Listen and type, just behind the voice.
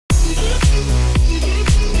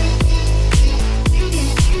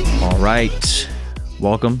right.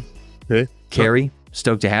 Welcome. Hey. Khary,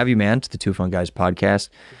 stoked to have you, man, to the Two Fun Guys podcast.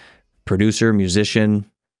 Producer, musician,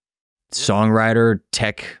 songwriter,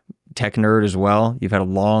 tech nerd as well. You've had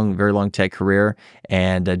a very long tech career.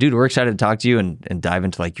 And dude, we're excited to talk to you and dive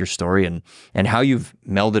into like your story and how you've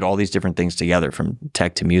melded all these different things together from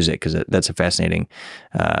tech to music, because that's a fascinating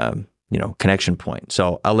connection point.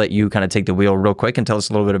 So I'll let you kind of take the wheel real quick and tell us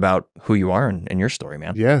a little bit about who you are and your story,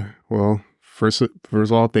 man. Yeah. Well, first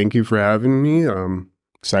of all, thank you for having me.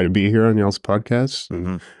 Excited to be here on y'all's podcast.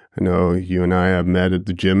 And I know you and I have met at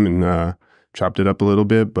the gym and chopped it up a little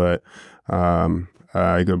bit, but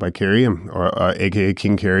I go by Khary, aka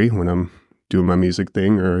King Khary, when I'm doing my music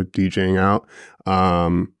thing or DJing out.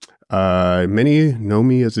 Many know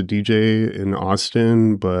me as a DJ in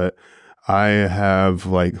Austin, but I have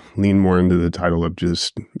like leaned more into the title of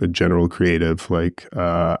just a general creative. Like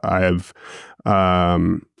I have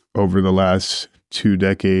over the last 2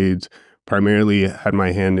 decades primarily had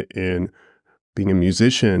my hand in being a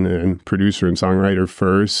musician and producer and songwriter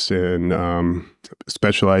first, and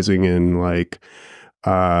specializing in like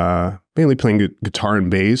mainly playing guitar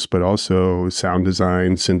and bass, but also sound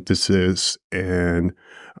design, synthesis, and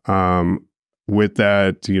with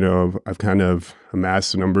that, you know, I've kind of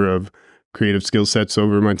amassed a number of creative skill sets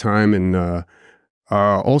over my time, and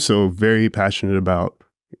also very passionate about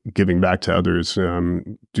giving back to others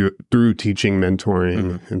through teaching,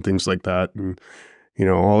 mentoring, and things like that. And, you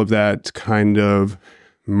know, all of that kind of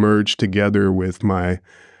merged together with my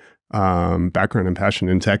background and passion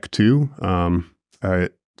in tech too.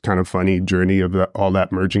 Kind of funny journey of all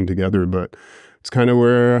that merging together, but it's kind of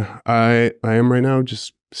where I am right now,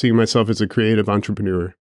 just seeing myself as a creative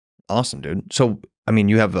entrepreneur. Awesome, dude. So, I mean,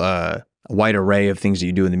 you have a wide array of things that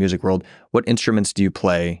you do in the music world. What instruments do you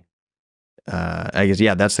play? I guess,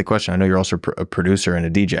 yeah, that's the question. I know you're also a producer and a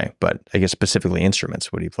DJ, but I guess specifically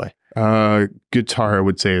instruments. What do you play? Guitar, I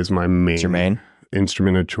would say, is my main, your main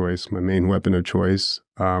instrument of choice, my main weapon of choice.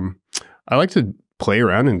 I like to play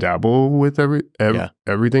around and dabble with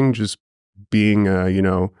everything. Just being, you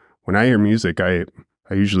know, when I hear music, I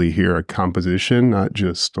usually hear a composition, not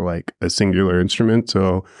just like a singular instrument.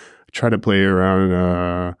 So I try to play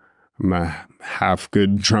around. I'm a half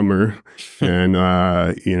good drummer, and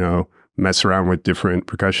you know, mess around with different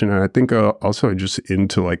percussion. And I think also just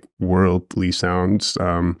into like worldly sounds.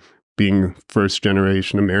 Being first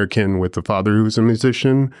generation American with a father who was a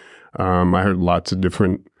musician, I heard lots of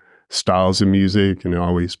different styles of music, and it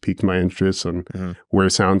always piqued my interest on where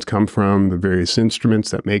sounds come from, the various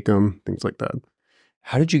instruments that make them, things like that.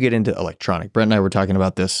 How did you get into electronic? Brent and I were talking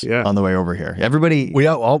about this on the way over here. Everybody.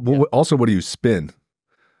 Also, what do you spin?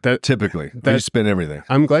 Typically, you spin everything.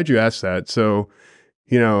 I'm glad you asked that. So,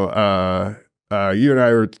 you know, you and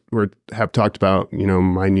I have talked about, you know,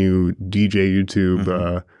 my new DJ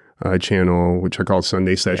YouTube channel, which I call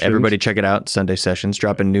Sunday Sessions. Everybody check it out. Sunday Sessions,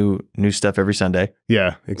 dropping new stuff every Sunday.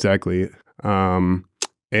 Yeah, exactly. And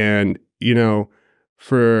you know,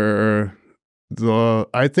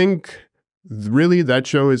 I think really that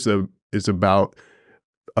show is about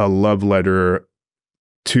a love letter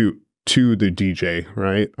to the DJ,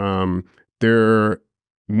 right? There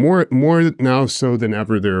more now so than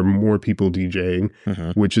ever, there are more people DJing,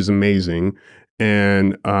 which is amazing,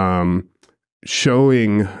 and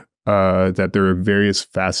showing that there are various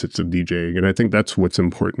facets of DJing. And I think that's what's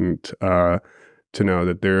important to know,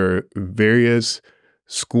 that there are various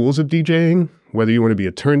schools of DJing, whether you want to be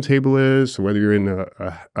a turntablist, or whether you're in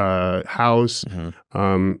a house,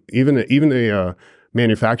 even the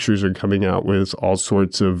manufacturers are coming out with all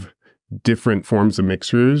sorts of different forms of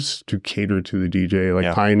mixers to cater to the DJ.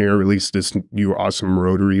 Like Pioneer released this new awesome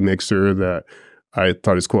rotary mixer that I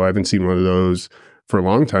thought is cool. I haven't seen one of those for a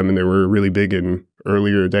long time, and they were really big in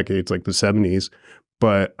earlier decades, like the 70s.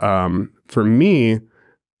 But for me,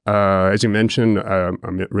 as you mentioned,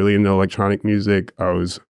 I'm really into electronic music. I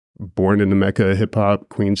was born in the Mecca of hip hop,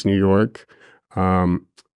 Queens, New York.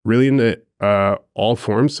 Really into all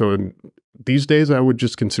forms. So these days, I would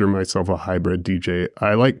just consider myself a hybrid DJ.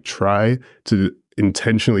 I try to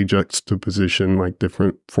intentionally juxtaposition like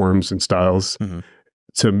different forms and styles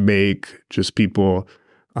to make just people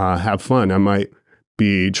have fun. I might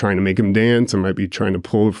be trying to make them dance. I might be trying to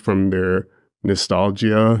pull from their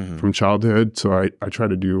nostalgia from childhood. So I try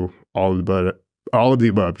to do all of the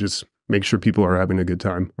above, just make sure people are having a good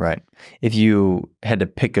time. Right. If you had to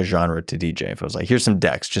pick a genre to DJ, if it was like, here's some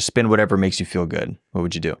decks, just spin whatever makes you feel good, what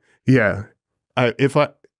would you do? Yeah. I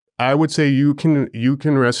would say you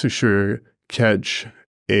can rest assured catch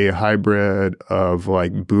a hybrid of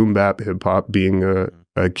like boom bap hip hop, being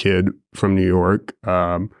a kid from New York,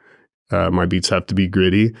 My beats have to be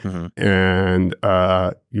gritty, and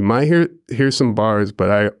you might hear some bars,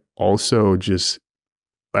 but I also just,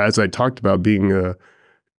 as I talked about, being a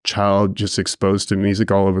child just exposed to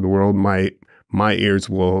music all over the world, my ears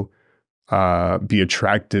will be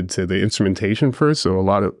attracted to the instrumentation first. So a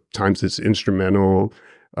lot of times it's instrumental,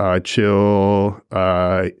 chill.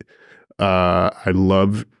 I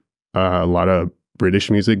love a lot of British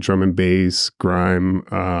music, drum and bass, grime,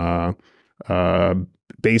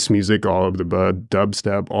 bass music, all of the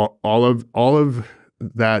dubstep, all of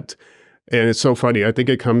that. And it's so funny. I think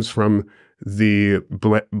it comes from the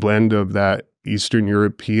blend of that Eastern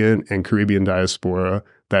European and Caribbean diaspora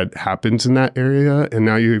that happens in that area. And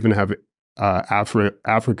now you even have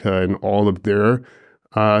Africa and all of their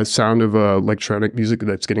sound of electronic music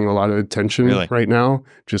that's getting a lot of attention right now,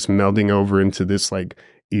 just melding over into this like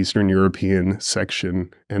Eastern European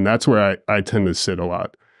section. And that's where I tend to sit a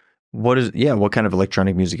lot. What kind of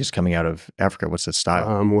electronic music is coming out of Africa? What's the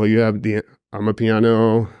style? Well, you have the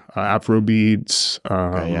Amapiano, Afro beats.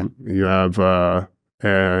 You have,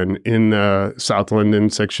 and in the South London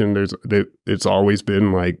section, it's always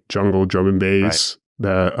been like jungle drum and bass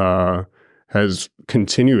that has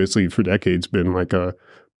continuously for decades been like a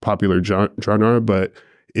popular genre, but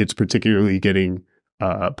it's particularly getting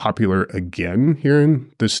popular again here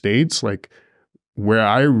in the States. Like where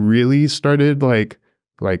I really started,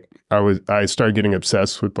 I started getting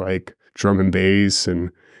obsessed with like drum and bass,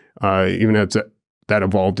 and even as that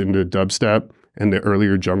evolved into dubstep, and the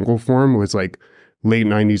earlier jungle form was like late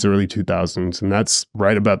 90s, early 2000s. And that's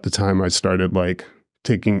right about the time I started like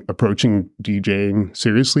approaching DJing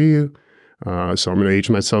seriously. So I'm going to age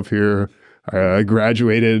myself here. I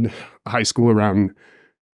graduated high school around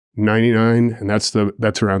 99, and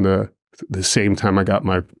that's around the same time I got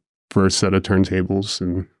my first set of turntables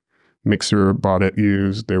and mixer bought it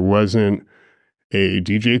used. There wasn't a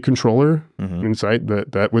DJ controller inside.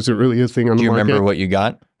 That wasn't really a thing on the market. Do you remember what you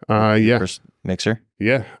got? Yeah. First mixer?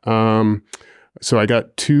 Yeah. So I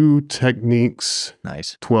got two Techniques.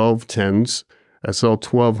 Nice. 1210s. SL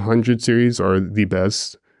 1200 series are the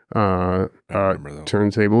best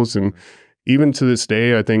turntables. And even to this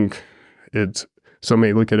day, I think some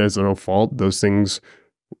may look at it as a fault. Those things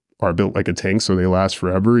are built like a tank, so they last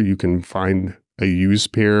forever. You can find a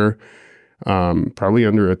used pair probably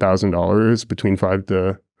under $1,000, between $500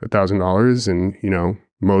 to $1,000. And,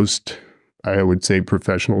 most, I would say,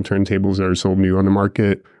 professional turntables that are sold new on the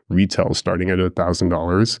market, retail starting at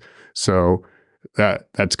 $1,000. So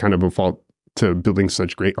that's kind of a fault to building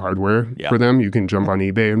such great hardware for them. You can jump on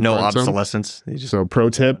eBay and no find obsolescence. So pro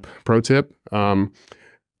tip.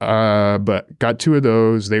 But got two of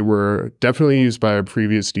those. They were definitely used by a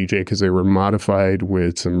previous DJ because they were modified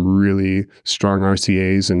with some really strong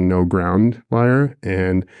RCAs and no ground wire,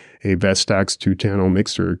 and a Vestax 2-channel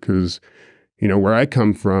mixer. Because, where I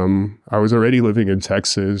come from, I was already living in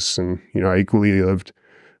Texas, and, I equally lived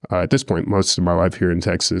at this point most of my life here in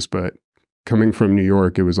Texas. But coming from New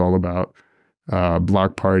York, it was all about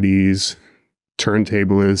block parties,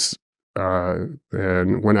 turntablists.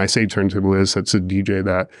 And when I say turntablist, that's a DJ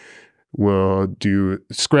that will do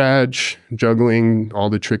scratch, juggling, all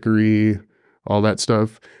the trickery, all that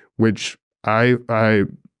stuff, which I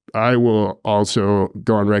will also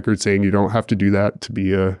go on record saying you don't have to do that to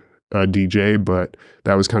be a DJ, but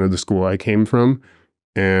that was kind of the school I came from.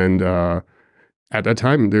 And at that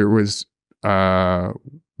time, there was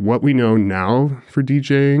what we know now for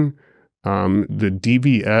DJing, the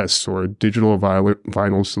DVS, or digital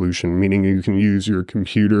vinyl solution, meaning you can use your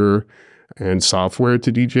computer and software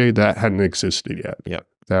to DJ. That hadn't existed yet. Yep.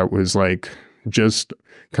 That was like just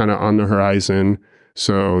kind of on the horizon.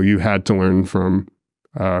 So you had to learn from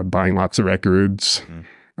buying lots of records,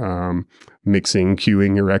 mixing,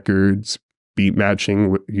 queuing your records, beat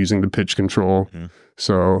matching using the pitch control.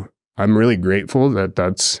 So I'm really grateful that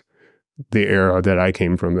that's the era that I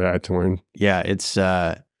came from, that I had to learn. Yeah, it's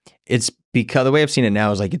because the way I've seen it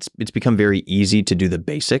now is like it's become very easy to do the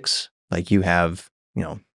basics. Like you have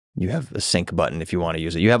a sync button if you want to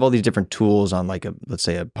use it. You have all these different tools on like let's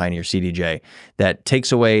say a Pioneer CDJ that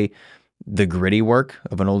takes away the gritty work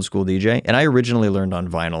of an old school DJ. And I originally learned on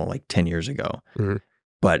vinyl like 10 years ago,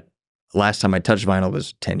 but last time I touched vinyl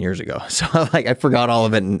was 10 years ago. So like I forgot all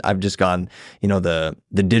of it, and I've just gone, the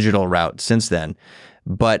digital route since then.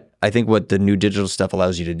 But I think what the new digital stuff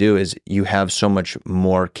allows you to do is you have so much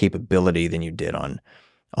more capability than you did on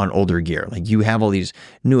older gear. Like you have all these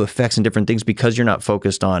new effects and different things because you're not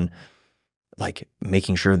focused on like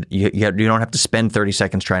making sure that you don't have to spend 30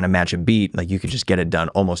 seconds trying to match a beat. Like you could just get it done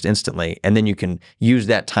almost instantly. And then you can use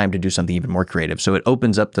that time to do something even more creative. So it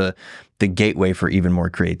opens up the gateway for even more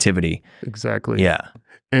creativity. Exactly. Yeah.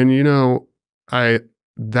 And,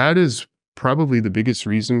 that is probably the biggest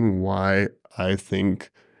reason why I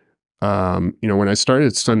think, when I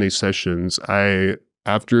started Sunday Sessions,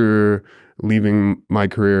 after leaving my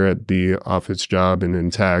career at the office job and in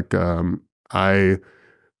tech, I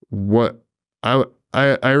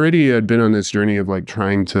already had been on this journey of like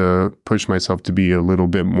trying to push myself to be a little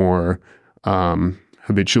bit more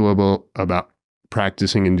habitual about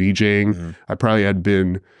practicing and DJing. Mm-hmm. I probably had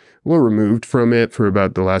been a little removed from it for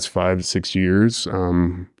about the last 5 to 6 years.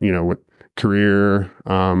 With career,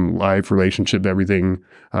 life, relationship, everything,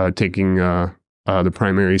 taking the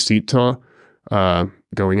primary seat to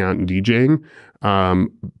going out and DJing.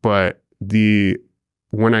 But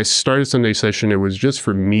when I started Sunday Session, it was just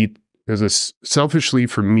for me. It was selfishly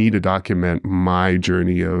for me to document my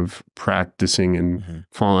journey of practicing and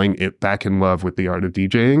falling back in love with the art of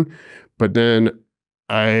DJing. But then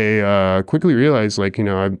I quickly realized,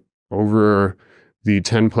 I've over the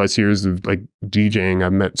 10 plus years of like DJing,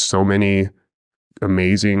 I've met so many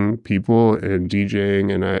amazing people in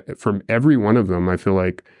DJing, and from every one of them, I feel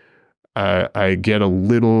like I get a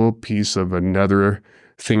little piece of another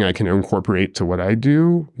thing I can incorporate to what I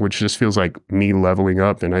do, which just feels like me leveling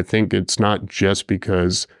up. And I think it's not just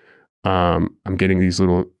because I'm getting these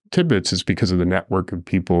little tidbits, it's because of the network of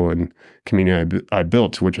people and community I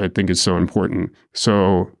built, which I think is so important.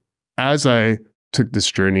 So as I took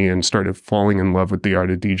this journey and started falling in love with the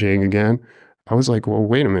art of DJing again, I was like, well,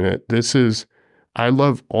 wait a minute, I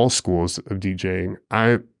love all schools of DJing.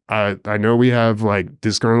 I know we have like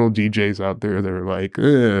disgruntled DJs out there that are like,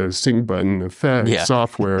 sync button effects,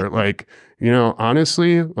 software.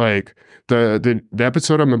 Honestly, like the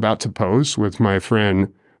episode I'm about to post with my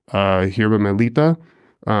friend, Hirba Melita,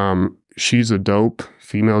 she's a dope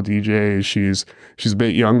female DJ. She's a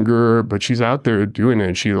bit younger, but she's out there doing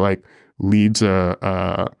it. She like leads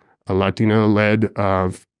a Latina-led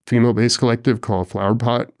female-based collective called Flower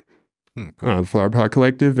Pot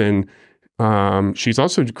Collective, and she's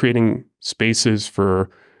also creating spaces for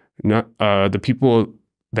the people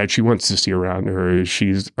that she wants to see around her.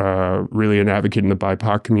 She's really an advocate in the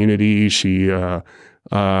BIPOC community.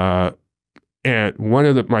 And one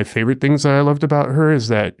of my favorite things that I loved about her is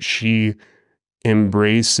that she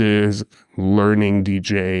embraces learning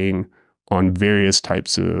DJing on various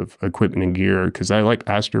types of equipment and gear. Because I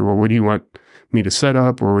asked her, well, what do you want me to set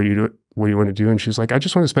up, or what do you want to do? And she's like, I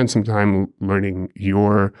just want to spend some time learning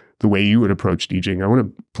the way you would approach DJing. I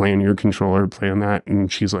want to play on your controller, play on that. And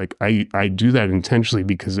she's like, I do that intentionally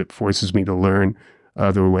because it forces me to learn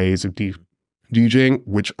other ways of DJing,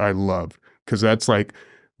 which I love, because that's like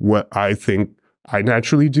what I think I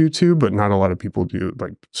naturally do too, but not a lot of people do.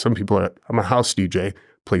 Like some people I'm a house DJ,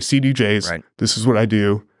 play CDJs. Right. This is what I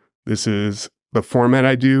do. This is the format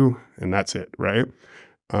I do, and that's it. Right.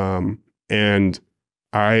 And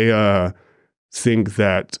I think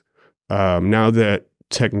that now that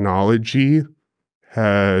technology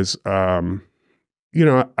has, I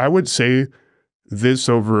would say this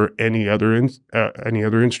over any other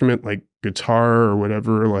instrument like guitar or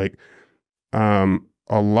whatever. Like a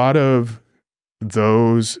lot of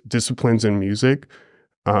those disciplines in music,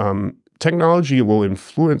 technology will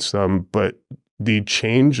influence them, but the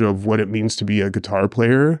change of what it means to be a guitar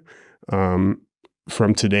player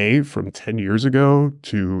from today, from 10 years ago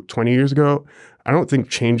to 20 years ago, I don't think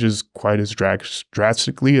changes quite as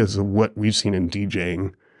drastically as what we've seen in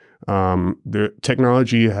DJing. The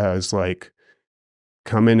technology has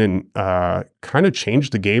come in and kind of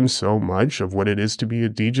changed the game so much of what it is to be a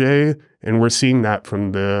DJ. And we're seeing that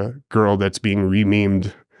from the girl that's being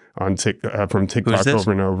re-memed on from TikTok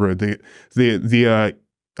over and over.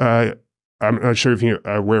 I'm not sure if you're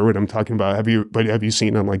aware what I'm talking about. Have you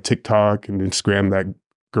seen on TikTok and Instagram that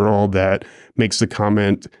girl that makes the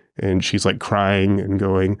comment and she's crying and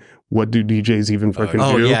going, "What do DJs even fucking do?"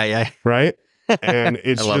 Oh yeah. Right? And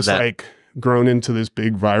it's just grown into this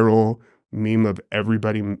big viral meme of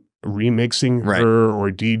everybody remixing her or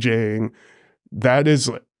DJing. That is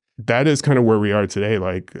kind of where we are today.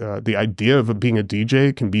 The idea of being a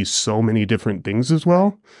DJ can be so many different things as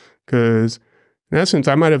well. Because in essence,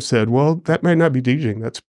 I might have said, well, that might not be DJing.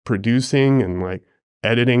 That's producing and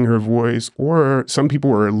editing her voice. Or some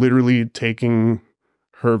people are literally taking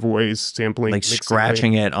her voice, sampling,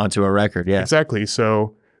 scratching it onto a record. Yeah, exactly.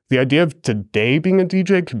 So the idea of today being a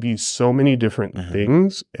DJ could be so many different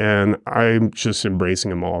things. And I'm just embracing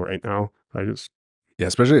them all right now. Yeah,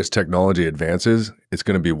 especially as technology advances, it's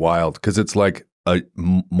going to be wild because it's like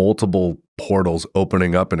multiple portals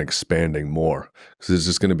opening up and expanding more, because it's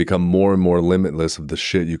just going to become more and more limitless of the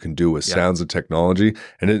shit you can do with sounds and technology.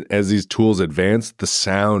 And as these tools advance, the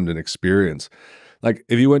sound and experience, like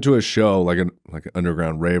if you went to a show like an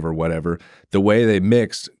underground rave or whatever, the way they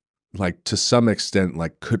mixed, like to some extent,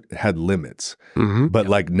 like had limits. But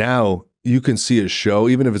like now you can see a show,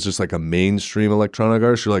 even if it's just like a mainstream electronic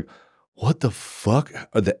artist, you're like, what the fuck?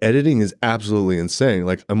 The editing is absolutely insane.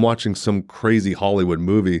 Like I'm watching some crazy Hollywood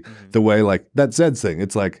movie, the way like that Zed's thing,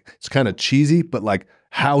 it's like, it's kind of cheesy, but like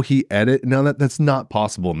how he edit, now that's not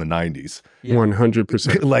possible in the 90s.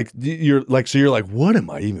 100%. Like you're like, what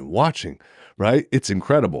am I even watching? Right? It's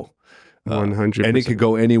incredible. 100%. And it could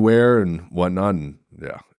go anywhere and whatnot. And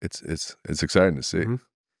yeah, it's exciting to see.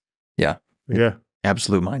 Yeah. Yeah.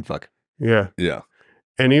 Absolute mindfuck. Yeah. Yeah.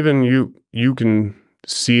 And even you can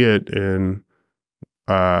see it in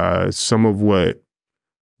some of what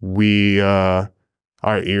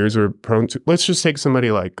our ears are prone to. Let's just take somebody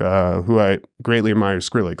like who I greatly admire,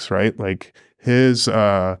 Skrillex, right? Like his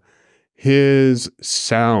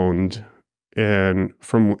sound, and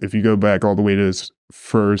from if you go back all the way to his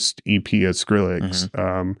first EP as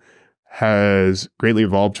Skrillex, has greatly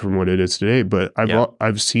evolved from what it is today. But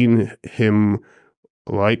I've seen him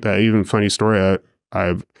like that. Even funny story,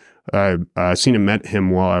 I've seen and met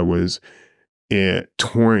him while I was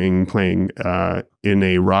touring, playing in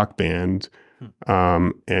a rock band.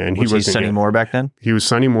 And he was Sonny Moore back then? He was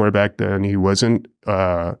Sonny Moore back then. He wasn't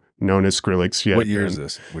known as Skrillex yet. What year is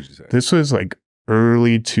this? What'd you say? This was like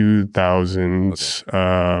early 2000s,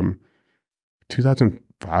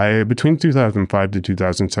 2005, between 2005 to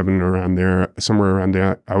 2007, around there, somewhere around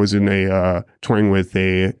there. I was in touring with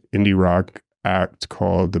a indie rock act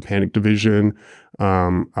called the Panic Division.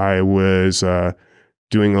 I was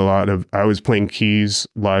doing I was playing keys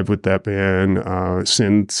live with that band,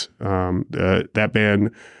 synths. That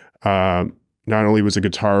band not only was a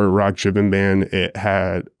guitar rock driven band, it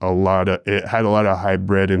had a lot of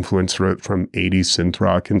hybrid influence from 80s synth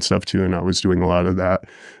rock and stuff too. And I was doing a lot of that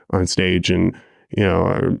on stage. And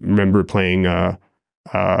I remember playing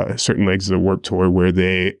certain legs of the Warped Tour where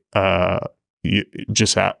they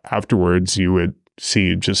just afterwards you would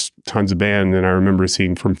see just tons of band. And I remember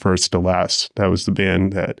seeing From First to Last. That was the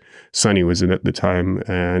band that Sonny was in at the time,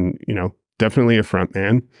 and definitely a front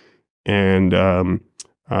man. And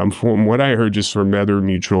from what I heard just from other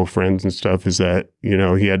mutual friends and stuff is that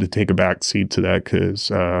he had to take a back seat to that because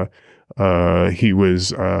he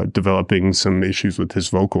was developing some issues with his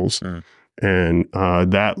vocals. And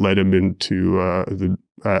that led him into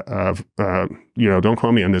don't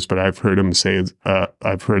quote me on this, but I've heard him say,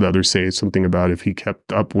 I've heard others say something about if he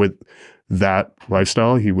kept up with that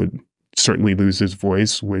lifestyle, he would certainly lose his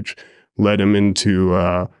voice, which led him into,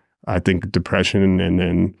 I think, depression and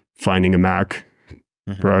then finding a Mac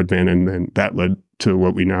broadband. And then that led to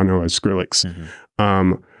what we now know as Skrillex.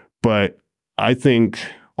 But I think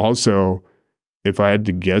also, if I had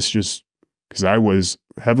to guess, just because I was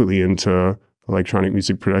heavily into electronic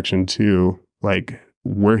music production too, like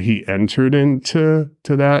where he entered into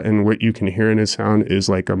that and what you can hear in his sound is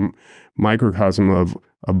like a microcosm of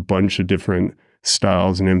a bunch of different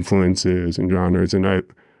styles and influences and genres. And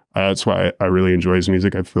that's why I really enjoy his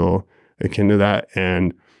music. I feel akin to that.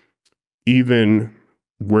 And even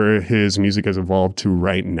where his music has evolved to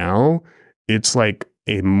right now, it's like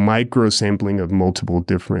a micro sampling of multiple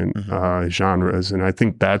different genres. And I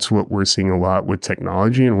think that's what we're seeing a lot with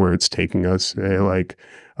technology and where it's taking us.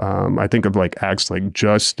 I think of like acts like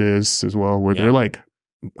Justice as well, where they're like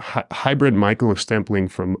hybrid micro sampling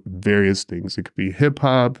from various things. It could be hip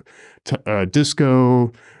hop,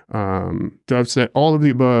 disco, dubstep, all of the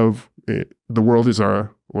above. The world is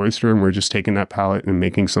our oyster, and we're just taking that palette and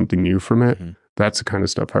making something new from it. That's the kind of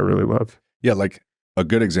stuff I really love. Yeah, like a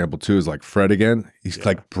good example too is like Fred again. He's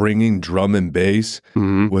like bringing drum and bass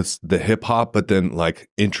with the hip hop, but then like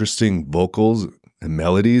interesting vocals and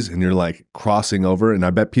melodies, and you're like crossing over. And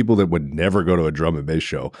I bet people that would never go to a drum and bass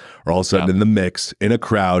show are all of a sudden in the mix in a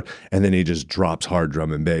crowd, and then he just drops hard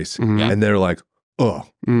drum and bass, and they're like, oh,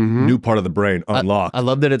 new part of the brain unlocked. I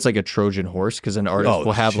love that it's like a Trojan horse, because an artist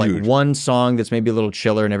will have like one song that's maybe a little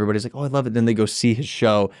chiller and everybody's like, oh, I love it. Then they go see his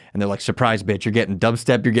show and they're like, surprise, bitch, you're getting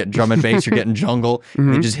dubstep, you're getting drum and bass, you're getting jungle.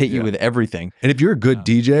 And they just hit you with everything. And if you're a good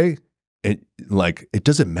DJ, it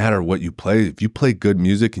doesn't matter what you play. If you play good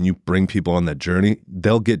music and you bring people on that journey,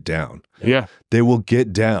 they'll get down. Yeah. They will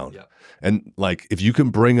get down. Yeah. And like, if you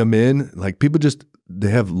can bring them in, like people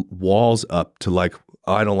they have walls up to like,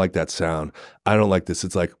 oh, I don't like that sound. I don't like this.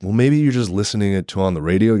 It's like, well, maybe you're just listening it to on the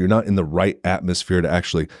radio. You're not in the right atmosphere to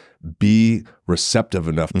actually be receptive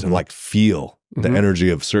enough to like feel the energy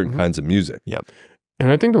of certain kinds of music. Yep.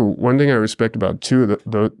 And I think the one thing I respect about two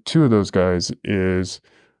of those guys is,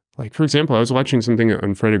 like, for example, I was watching something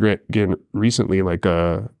on Fred again recently, like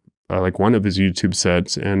one of his YouTube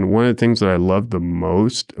sets, and one of the things that I loved the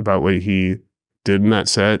most about what he did in that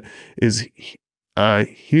set is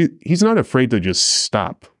he's not afraid to just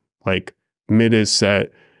stop like mid his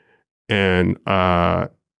set and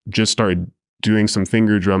just start doing some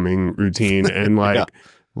finger drumming routine and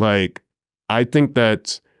like I think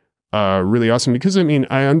that's really awesome, because I mean,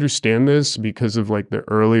 I understand this because of like the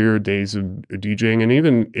earlier days of DJing, and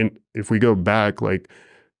even if we go back, like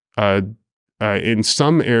in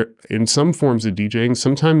some forms of DJing,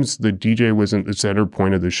 sometimes the DJ wasn't the center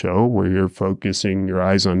point of the show where you're focusing your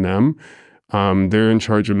eyes on them. They're in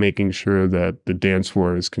charge of making sure that the dance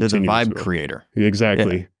floor is continuous. They're the vibe creator.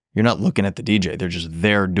 Exactly. Yeah. You're not looking at the DJ. They're just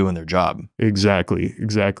there doing their job. Exactly.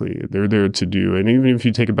 They're there to do. And even if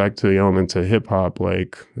you take it back to the elements of hip hop,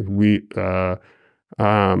 like the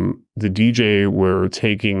DJ were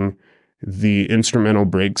taking the instrumental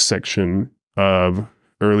breaks section of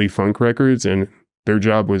early funk records, and their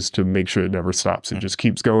job was to make sure it never stops. It just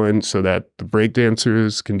keeps going so that the break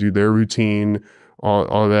dancers can do their routine,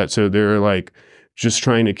 all that. So they're like just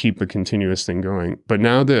trying to keep a continuous thing going. But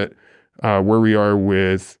now that where we are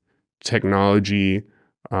with technology,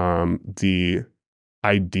 the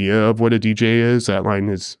idea of what a DJ is, that line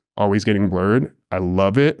is always getting blurred. I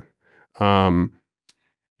love it. And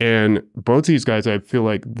both these guys, I feel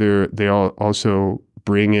like they all also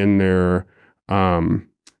bring in their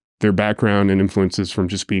background and influences from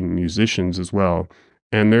just being musicians as well.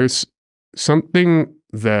 And there's something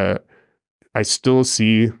that I still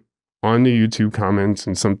see on the YouTube comments,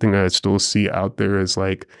 and something that I still see out there is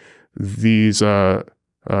like these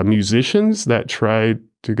musicians that try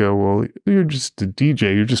to go, well, you're just a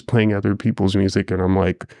DJ, you're just playing other people's music. And I'm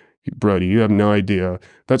like, brody, you have no idea.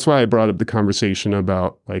 That's why I brought up the conversation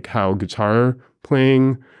about like how guitar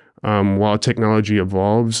playing, while technology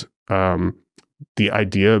evolves, the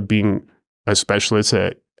idea of being a specialist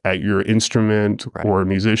at your instrument or a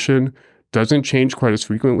musician doesn't change quite as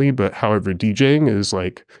frequently. But however, DJing is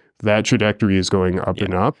like, that trajectory is going up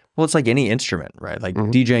and up. Well, it's like any instrument, right? Like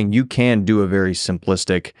DJing, you can do a very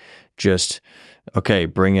simplistic, just, okay,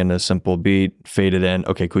 bring in a simple beat, fade it in.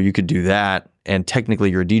 Okay, cool. You could do that. And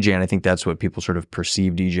technically you're a DJ. And I think that's what people sort of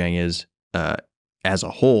perceive DJing is as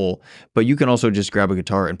a whole. But you can also just grab a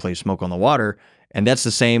guitar and play Smoke on the Water. And that's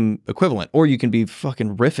the same equivalent. Or you can be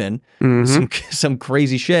fucking riffing some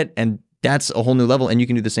crazy shit, and that's a whole new level. And you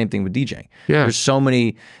can do the same thing with DJing. Yeah. There's so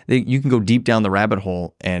many, you can go deep down the rabbit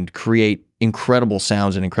hole and create incredible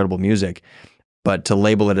sounds and incredible music. But to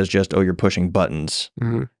label it as just, oh, you're pushing buttons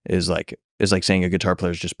is like saying a guitar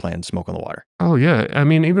player is just playing Smoke on the Water. Oh yeah. I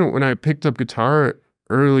mean, even when I picked up guitar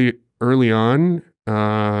early on,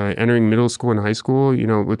 entering middle school and high school, you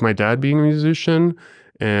know, with my dad being a musician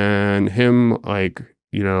and him like,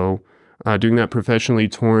 you know, doing that professionally,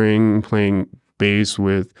 touring, playing bass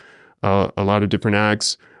with a lot of different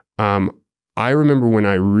acts. I remember when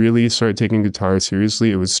I really started taking guitar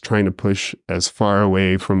seriously, it was trying to push as far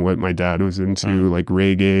away from what my dad was into, like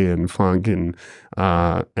reggae and funk and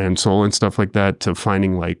soul and stuff like that, to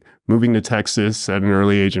finding like moving to Texas at an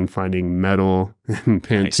early age and finding metal and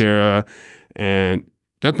Pantera and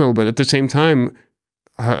death metal. But at the same time,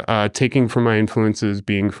 taking from my influences,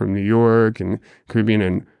 being from New York and Caribbean,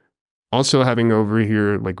 and also having over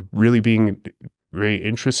here, like really being very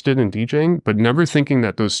interested in DJing, but never thinking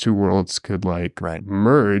that those two worlds could like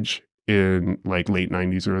merge in like late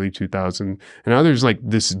 90s, early 2000s. And now there's like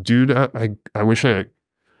this dude, I wish I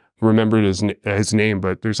remembered his name,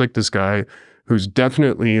 but there's like this guy who's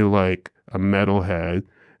definitely like a metalhead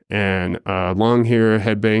and long hair,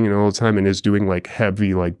 headbanging all the time, and is doing like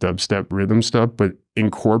heavy like dubstep rhythm stuff, but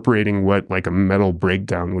incorporating what like a metal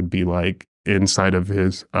breakdown would be like inside of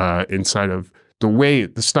his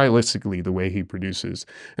stylistically, the way he produces.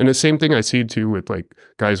 And the same thing I see too with like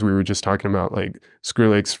guys we were just talking about, like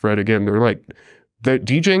Skrillex, Fred again. They're like, that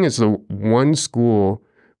DJing is the one school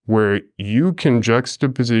where you can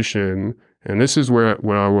juxtaposition, and this is where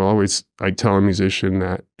what I will always like tell a musician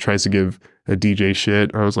that tries to give a DJ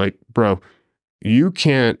shit. I was like, bro, you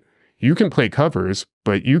can play covers,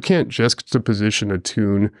 but you can't juxtaposition a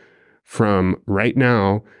tune from right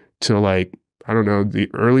now to like, I don't know, the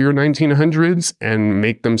earlier 1900s and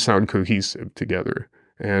make them sound cohesive together.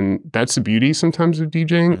 And that's the beauty sometimes of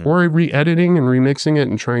DJing, or re-editing and remixing it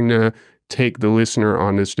and trying to take the listener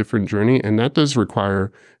on this different journey. And that does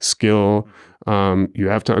require skill. You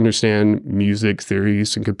have to understand music theory,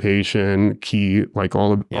 syncopation, key, like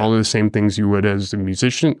all of the same things you would as a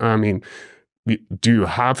musician. I mean, do you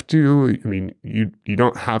have to? I mean, you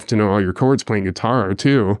don't have to know all your chords playing guitar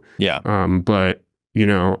too. Yeah. But you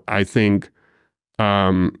know, I think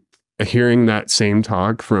hearing that same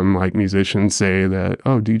talk from like musicians say that,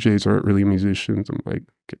 oh, DJs aren't really musicians. I'm like,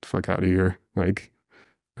 get the fuck out of here. Like,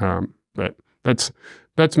 but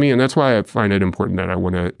that's me, and that's why I find it important that I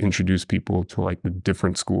want to introduce people to like the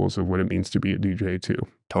different schools of what it means to be a DJ too.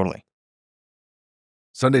 Totally.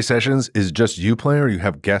 Sunday sessions is just you playing, or you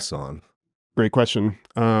have guests on? Great question.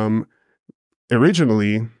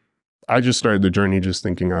 Originally, I just started the journey just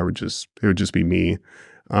thinking it would just be me.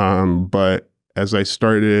 But as I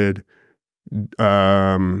started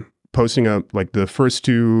posting up, like the first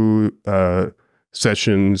two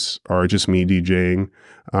sessions are just me DJing,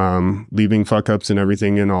 leaving fuck ups and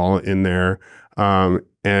everything and all in there.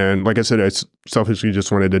 And like I said, I selfishly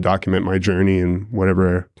just wanted to document my journey, and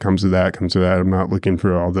whatever comes of that, comes of that. I'm not looking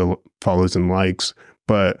for all the follows and likes,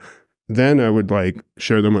 but then I would like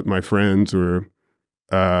share them with my friends, or,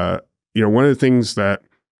 you know, one of the things that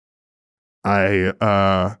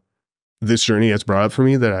this journey has brought up for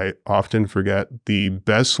me that I often forget, the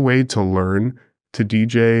best way to learn to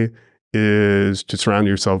DJ is to surround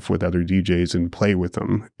yourself with other DJs and play with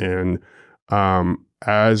them. And,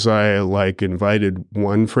 as I like invited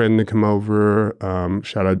one friend to come over,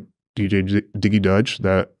 shout out DJ Diggy Dutch,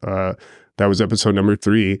 that was episode number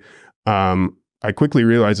 3. I quickly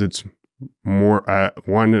realized it's more,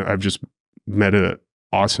 one, I've just met an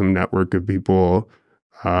awesome network of people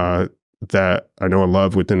that I know and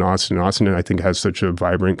love within Austin. Austin, I think, has such a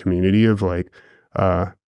vibrant community of like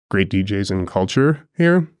great DJs and culture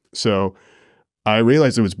here. So I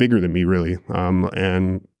realized it was bigger than me, really.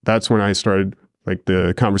 And that's when I started, like,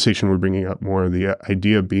 the conversation we're bringing up more. The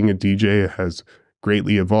idea of being a DJ has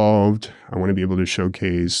greatly evolved. I want to be able to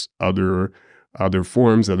showcase other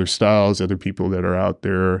forms, other styles, other people that are out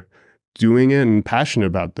there doing it and passionate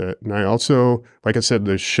about that. And I also, like I said,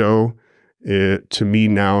 the show, to me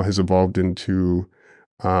now has evolved into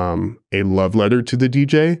a love letter to the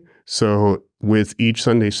DJ. So with each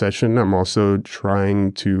Sunday session, I'm also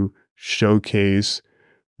trying to showcase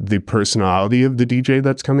the personality of the DJ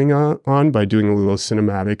that's coming on by doing a little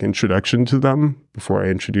cinematic introduction to them before I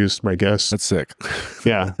introduce my guests. That's sick.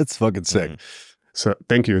 Yeah. That's fucking sick. So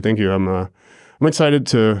thank you. I'm excited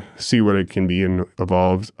to see what it can be and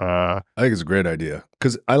evolve. I think it's a great idea,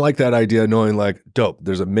 because I like that idea, knowing like, dope,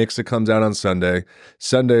 there's a mix that comes out on Sunday.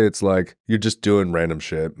 Sunday, it's like you're just doing random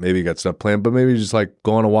shit. Maybe you got stuff planned, but maybe you just like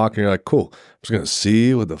go on a walk and you're like, cool, I'm just going to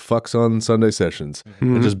see what the fuck's on Sunday sessions,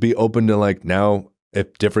 and just be open to like, now,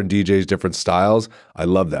 if different DJs, different styles. I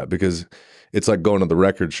love that, because it's like going to the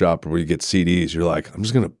record shop where you get CDs. You're like, I'm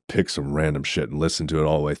just going to pick some random shit and listen to it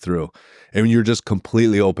all the way through. And you're just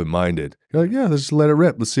completely open-minded. You're like, yeah, let's just let it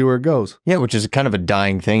rip. Let's see where it goes. Yeah, which is kind of a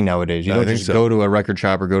dying thing nowadays. You don't just go to a record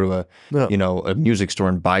shop or go to a music store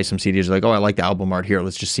and buy some CDs. You're like, oh, I like the album art here.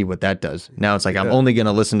 Let's just see what that does. Now it's like, I'm only going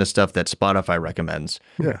to listen to stuff that Spotify recommends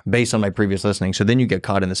based on my previous listening. So then you get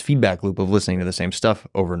caught in this feedback loop of listening to the same stuff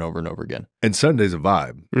over and over and over again. And Sunday's a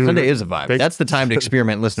vibe. Sunday is a vibe. That's the time to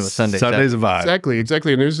experiment and listen to a Sunday. Sunday's a vibe.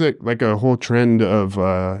 Exactly. And there's like a whole trend of,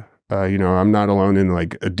 you know, I'm not alone in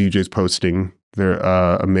like a DJ's posting there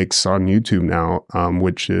a mix on YouTube now,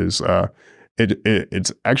 which is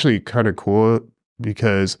it's actually kind of cool,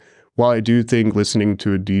 because while I do think listening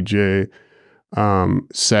to a DJ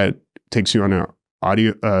set takes you on an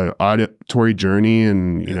auditory journey,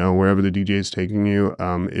 and you know, wherever the DJ is taking you,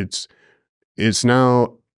 it's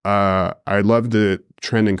now I love the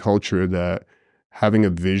trend and culture that having a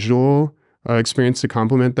visual experience to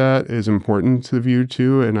complement that is important to the viewer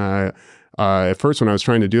too. And at first, when I was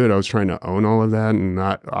trying to do it, I was trying to own all of that and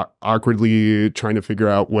not awkwardly trying to figure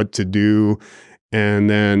out what to do. And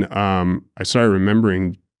then I started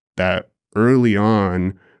remembering that early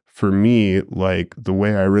on, for me, like the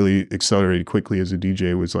way I really accelerated quickly as a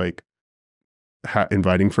DJ was like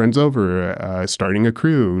inviting friends over, starting a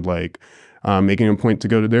crew, like making a point to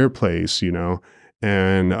go to their place, you know.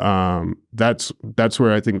 And that's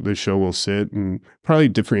where I think the show will sit and probably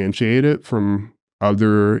differentiate it from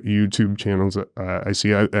other YouTube channels I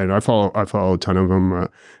see. I follow a ton of them,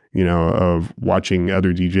 you know, of watching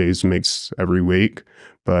other DJs mix every week.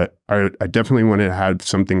 But I definitely want to have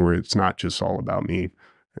something where it's not just all about me.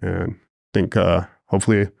 And I think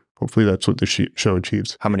hopefully that's what the show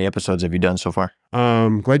achieves. How many episodes have you done so far?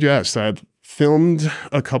 Glad you asked. I've filmed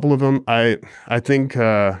a couple of them. I think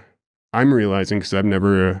I'm realizing, because I've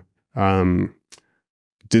never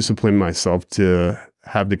disciplined myself to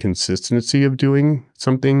have the consistency of doing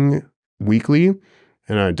something weekly.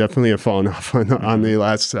 and I definitely have fallen off on the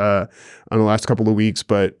last couple of weeks.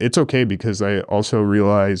 But it's okay because I also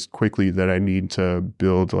realized quickly that I need to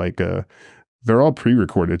build like they're all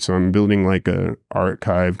pre-recorded, so I'm building like a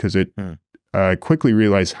archive because I quickly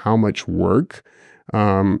realized how much work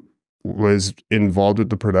was involved with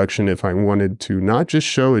the production if I wanted to not just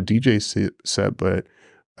show a DJ set, but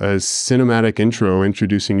a cinematic intro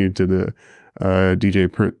introducing you to the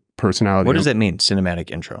DJ personality. What does that mean,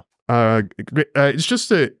 cinematic intro? It's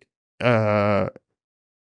just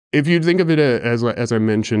if you think of it as I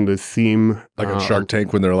mentioned, the theme, like a Shark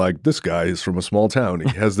Tank when they're like, this guy is from a small town, he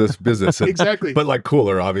has this business, exactly, but like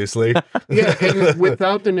cooler, obviously. Yeah, and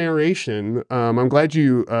without the narration, I'm glad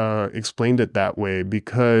you explained it that way,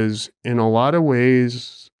 because in a lot of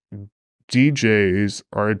ways, DJs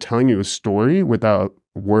are telling you a story without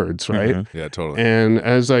words, right? Mm-hmm. Yeah, totally. And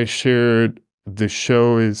as I shared, the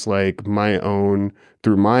show is like my own,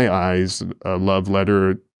 through my eyes, a love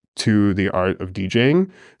letter to the art of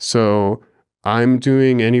DJing. So I'm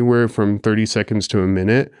doing anywhere from 30 seconds to a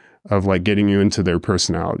minute of like getting you into their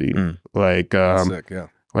personality. Like, sick, yeah.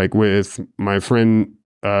 Like with my friend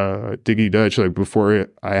Diggy Dutch, like before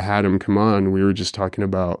I had him come on, we were just talking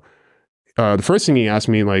about the first thing he asked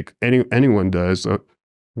me, like anyone does,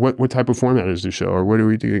 what type of format is the show, or what are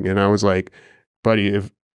we doing? And I was like, buddy,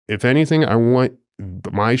 if anything, I want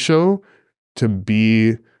my show to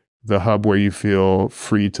be the hub where you feel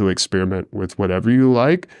free to experiment with whatever you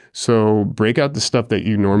like. So break out the stuff that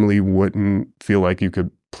you normally wouldn't feel like you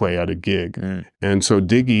could play at a gig. And so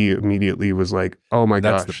Diggy immediately was like, oh my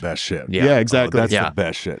gosh. That's the best shit. Yeah, exactly. That's the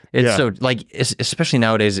best shit. It's so like, especially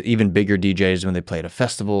nowadays, even bigger DJs, when they play at a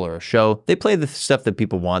festival or a show, they play the stuff that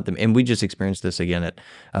people want them. And we just experienced this again at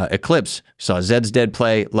Eclipse. Saw Zed's Dead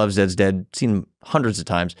play, love Zed's Dead, seen him hundreds of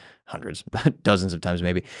times. Hundreds, dozens of times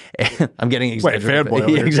maybe. I'm getting exaggerated. Wait,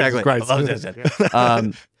 fanboy. Yeah, exactly. Christ. I love Zed's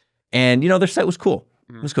Dead. And you know, their set was cool.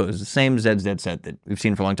 It was cool. It was the same Zed's Dead set that we've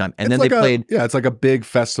seen for a long time. And then they played. Yeah, it's like a big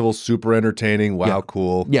festival, super entertaining. Wow,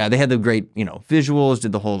 cool. Yeah, they had the great, visuals,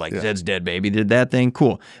 did the whole like Zed's Dead, baby, did that thing.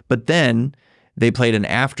 Cool. But then they played an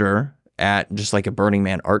after at just like a Burning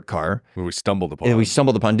Man art car. Where we stumbled upon.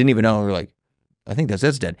 Didn't even know. We were like, I think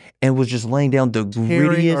that's Dead, and was just laying down the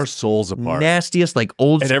tearing our souls apart, nastiest, like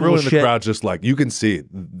old school shit. And everyone in the crowd just like, you can see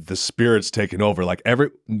the spirits taking over. Like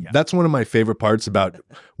that's one of my favorite parts about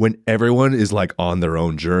when everyone is like on their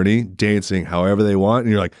own journey, dancing however they want,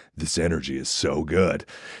 and you're like, this energy is so good.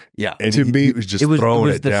 Yeah, and to me, it was just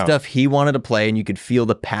throwing it down. The stuff he wanted to play, and you could feel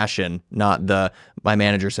the passion, not the my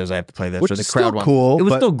manager says I have to play this, which or the is crowd still cool. It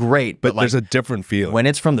was still great, but like, there's a different feeling when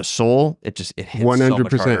it's from the soul. It hits 100%. So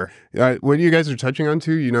much harder. What you guys are touching on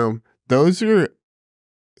too,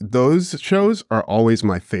 those shows are always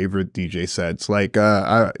my favorite DJ sets. Like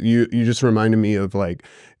you just reminded me of like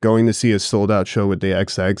going to see a sold out show with the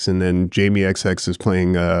XX, and then Jamie XX is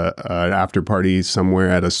playing an after party somewhere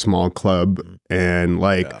at a small club, and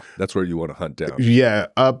like that's where you want to hunt down. Yeah,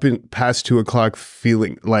 up in past 2 o'clock,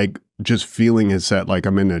 feeling his set like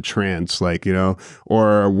I'm in a trance, like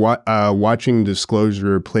or watching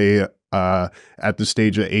Disclosure play at the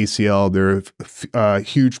stage at ACL. They're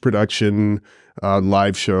huge production.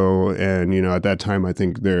 Live show, and at that time I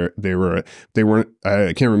think they weren't,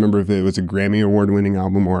 I can't remember if it was a Grammy Award winning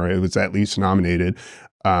album or it was at least nominated,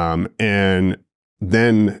 and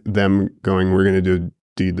then them going, we're gonna do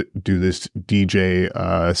this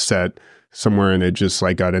DJ set somewhere, and it just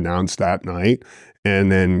like got announced that night,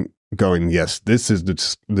 and then going, yes, this is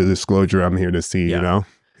the Disclosure I'm here to see.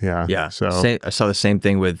 Yeah. So I saw the same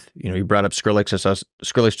thing with, you brought up Skrillex. I saw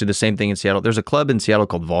Skrillex do the same thing in Seattle. There's a club in Seattle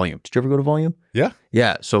called Volume. Did you ever go to Volume? Yeah.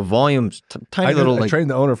 Yeah. So Volume's tiny little. I trained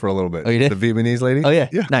the owner for a little bit. Oh, you did? The Vietnamese lady? Oh, yeah.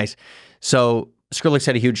 Nice. So Skrillex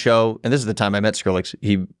had a huge show, and this is the time I met Skrillex.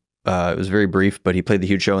 He it was very brief, but he played the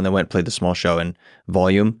huge show and then went and played the small show, and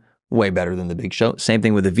Volume, way better than the big show. Same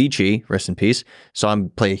thing with Avicii, rest in peace. Saw him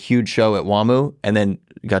play a huge show at WAMU, and then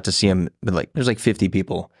got to see him with there's like 50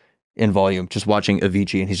 people in Volume just watching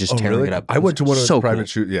Avicii, and he's just tearing it up. I went to one of the private cool.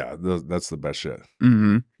 shoot. Yeah, that's the best shit.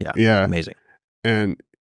 Mm-hmm. Yeah, amazing. And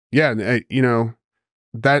that's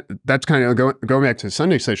kind of going back to the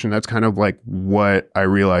Sunday session. That's kind of like what I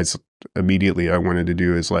realized immediately I wanted to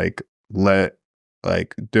do is like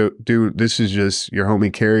do this is just your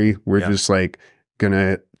homie Khary. We're just like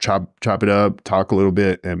gonna chop it up, talk a little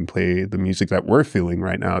bit, and play the music that we're feeling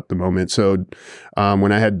right now at the moment. So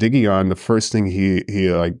when I had Diggy on, the first thing he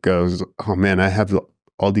like goes, oh man, I have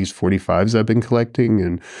all these 45s I've been collecting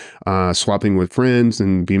and swapping with friends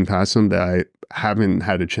and being past them that I haven't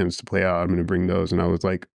had a chance to play out. I'm gonna bring those. And I was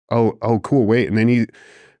like, oh cool, wait. And then he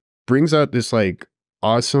brings out this like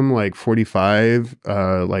awesome like 45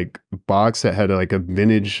 like box that had like a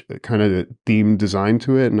vintage kind of themed design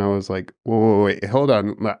to it, and I was like, whoa, wait, hold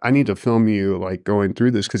on, I need to film you like going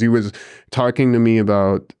through this, because he was talking to me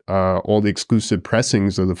about all the exclusive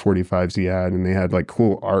pressings of the 45s he had, and they had like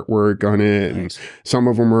cool artwork on it. Nice. And some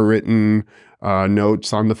of them were written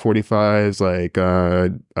notes on the 45s, like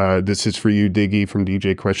this is for you, Diggy, from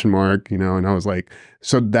DJ question mark, you know. And I was like,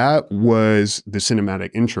 so that was the cinematic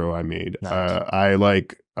intro I made. Nice. I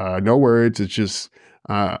like no words, it's just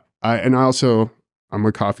I'm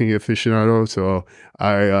a coffee aficionado, so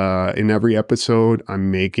I in every episode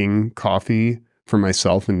I'm making coffee for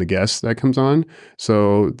myself and the guest that comes on.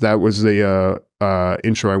 So that was the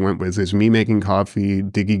intro I went with, is me making coffee,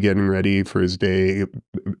 Diggy getting ready for his day,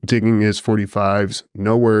 digging his 45s,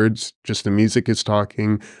 no words, just the music is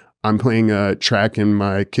talking. I'm playing a track in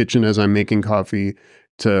my kitchen as I'm making coffee,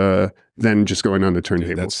 to then just going on the turntable.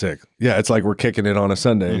 Dude, that's sick. Yeah, it's like we're kicking it on a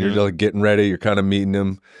Sunday, and you're like getting ready, you're kind of meeting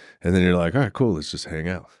him, and then you're like, all right, cool, let's just hang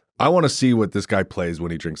out. I want to see what this guy plays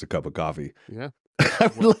when he drinks a cup of coffee. Yeah.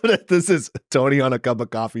 I love that this is Tony on a cup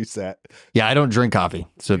of coffee set. Yeah, I don't drink coffee.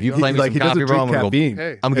 So if you play me like some coffee, bro,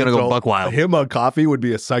 I'm gonna go buck wild. Him on coffee would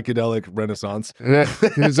be a psychedelic renaissance.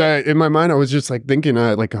 Because in my mind, I was just like thinking,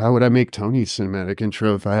 like, how would I make Tony's cinematic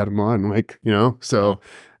intro if I had him on? Like, you know, so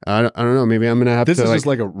I don't know. Maybe I'm gonna have to. This is just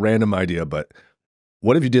like a random idea, but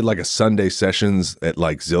what if you did like a Sunday sessions at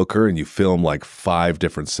like Zilker and you film like 5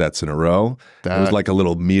 different sets in a row? It was like a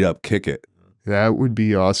little meetup kick it. That would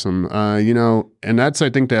be awesome. You know, and that's,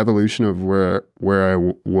 I think, the evolution of where I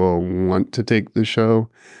will want to take the show,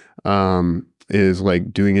 is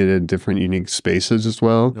like doing it in different unique spaces as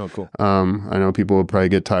well. Oh, cool. I know people will probably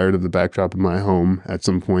get tired of the backdrop of my home at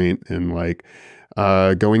some point, and like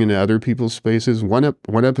going into other people's spaces. One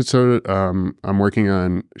episode I'm working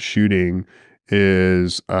on shooting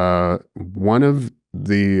is one of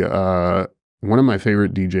my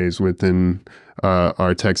favorite DJs within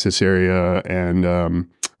our Texas area, and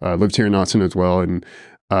lived here in Austin as well. And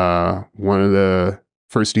one of the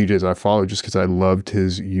first DJs I followed, just because I loved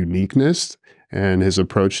his uniqueness and his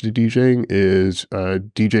approach to DJing, is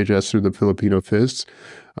DJ Jester, the Filipino Fist.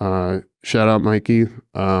 Shout out Mikey.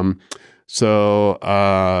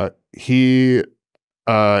 So he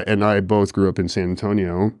and I both grew up in San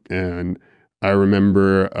Antonio, and I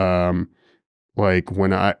remember like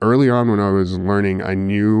early on when I was learning, I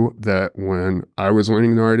knew that when I was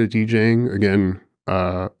learning the art of DJing, again,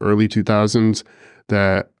 early 2000s,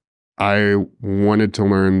 that I wanted to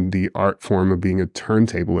learn the art form of being a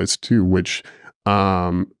turntablist too, which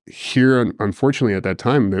here, unfortunately, at that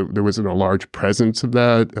time, there wasn't a large presence of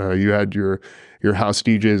that. You had your house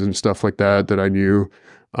DJs and stuff like that I knew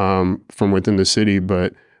from within the city,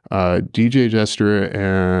 but DJ Jester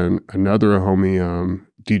and another homie,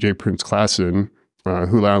 DJ Prince Klassen,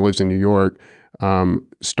 who now lives in New York,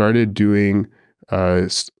 started doing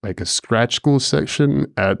like a scratch school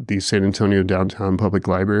section at the San Antonio Downtown Public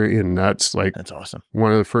Library, and that's awesome.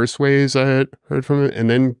 One of the first ways I had heard from it.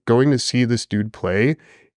 And then going to see this dude play,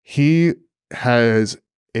 he has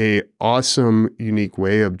a awesome, unique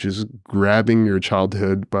way of just grabbing your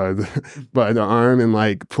childhood by the arm and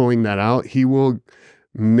like pulling that out. He will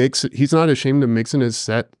mix it. He's not ashamed to mix in his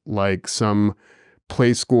set like some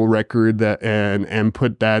play school record and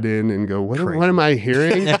put that in and go, what am I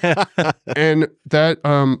hearing? And that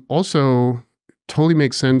also totally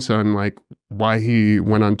makes sense on like why he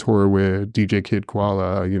went on tour with DJ Kid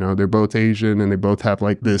Koala. You know, they're both Asian and they both have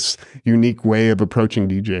like this unique way of approaching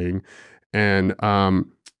DJing. And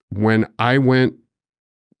when I went,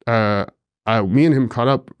 me and him caught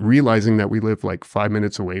up, realizing that we lived like 5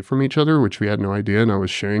 minutes away from each other, which we had no idea. And I was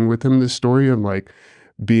sharing with him this story of like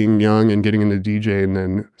being young and getting into DJ, and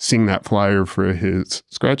then seeing that flyer for his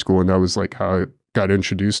scratch school. And that was like how I got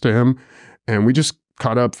introduced to him. And we just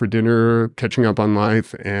caught up for dinner, catching up on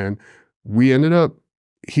life. And he ended up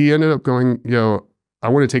going, yo, I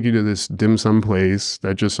want to take you to this dim sum place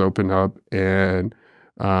that just opened up, and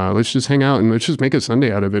let's just hang out and let's just make a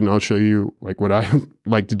Sunday out of it. And I'll show you like what I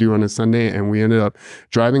like to do on a Sunday. And we ended up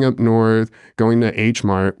driving up north, going to H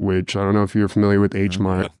Mart, which I don't know if you're familiar with H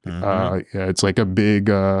Mart. Yeah, it's like a big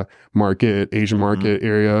market, Asian market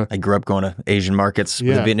area. I grew up going to Asian markets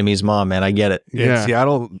with a Vietnamese mom, man. I get it. Yeah. In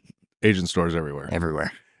Seattle, Asian stores everywhere.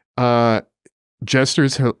 Everywhere.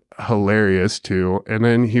 Jester's hilarious too. And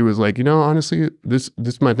then he was like, you know, honestly, this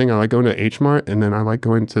is my thing. I like going to H Mart, and then I like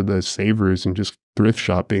going to the Savers and just thrift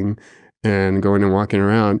shopping and going and walking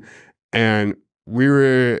around. And we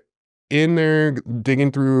were in there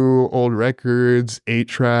digging through old records,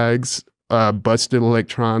 8-tracks, busted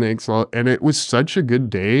electronics, and it was such a good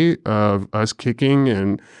day of us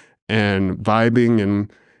kicking and vibing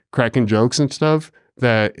and cracking jokes and stuff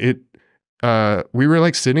that we were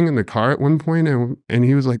like sitting in the car at one point, and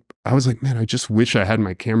he was like, I was like, man, I just wish I had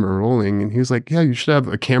my camera rolling. And he was like, yeah, you should have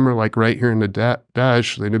a camera like right here in the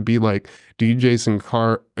dash. And it'd be like DJs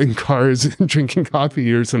in cars and drinking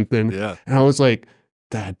coffee or something. Yeah. And I was like,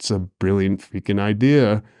 that's a brilliant freaking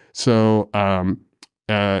idea. So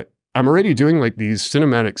I'm already doing like these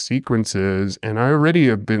cinematic sequences, and I already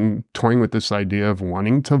have been toying with this idea of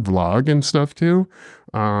wanting to vlog and stuff too.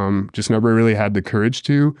 Just never really had the courage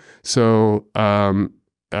to. So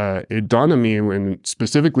it dawned on me when,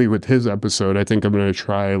 specifically with his episode, I think I'm going to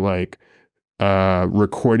try like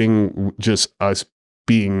recording just us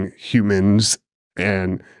being humans,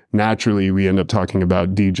 and naturally we end up talking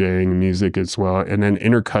about DJing and music as well, and then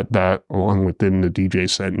intercut that along within the DJ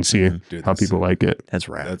set and see how people like it. That's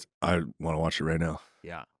rad. I want to watch it right now.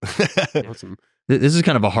 Yeah. Awesome. This is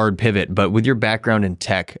kind of a hard pivot, but with your background in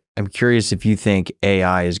tech, I'm curious if you think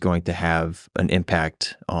AI is going to have an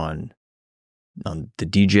impact on the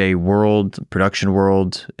DJ world, production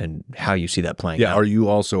world, and how you see that playing out. Are you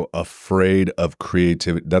also afraid of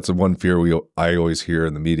creativity? That's the one fear I always hear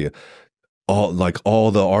in the media. All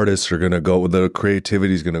the artists are going to go, the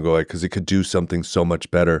creativity is going to go away because it could do something so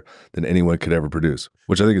much better than anyone could ever produce,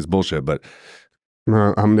 which I think is bullshit, but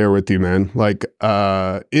I'm there with you, man. Like,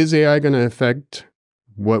 is AI going to affect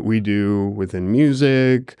what we do within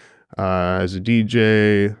music, as a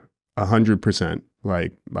DJ? 100%.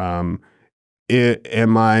 Like,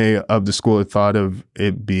 am I of the school of thought of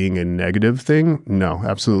it being a negative thing? No,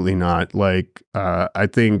 absolutely not. Like, I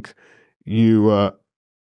think you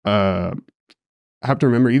have to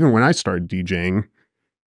remember, even when I started DJing,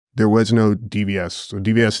 there was no DVS. So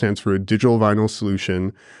DVS stands for Digital Vinyl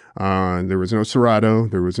Solution. There was no Serato.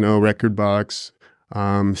 There was no record box.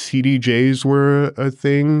 CDJs were a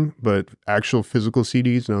thing, but actual physical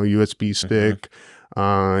CDs, no USB stick.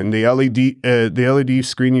 And the LED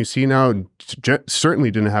screen you see now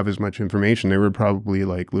certainly didn't have as much information. They were probably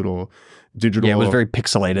like little digital. Yeah, it was very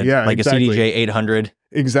pixelated. Yeah, like exactly. a CDJ 800.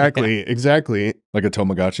 Exactly. like a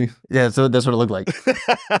Tamagotchi. Yeah, so that's what it looked like.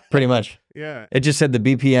 Pretty much. Yeah. It just said the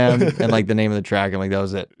BPM and like the name of the track, and like that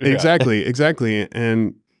was it. Exactly.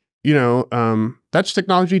 And you know, that's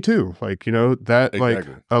technology too. Like, you know, that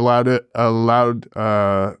Exactly. like allowed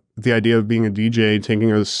the idea of being a DJ,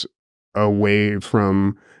 taking us away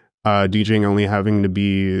from DJing only having to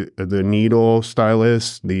be the needle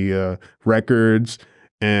stylist, the records,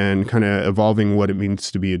 and kind of evolving what it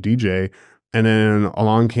means to be a DJ. And then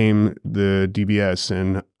along came the DBS,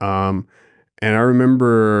 and I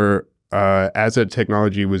remember as that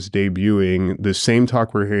technology was debuting, the same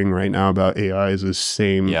talk we're hearing right now about AI is the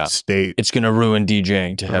same state. It's going to ruin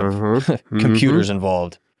DJing to have computers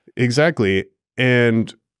involved. Exactly.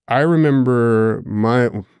 And I remember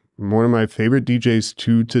one of my favorite DJs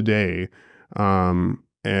to today,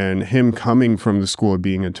 and him coming from the school of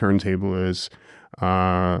being a turntablist,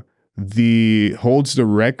 holds the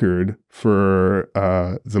record for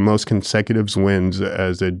the most consecutive wins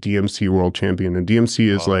as a DMC world champion. And DMC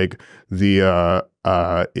is like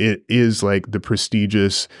it is like the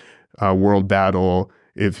prestigious world battle.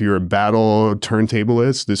 If you're a battle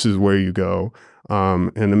turntablist, this is where you go.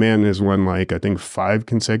 And the man has won like, I think 5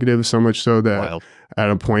 consecutive, so much so that at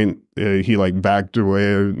a point he like backed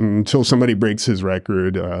away until somebody breaks his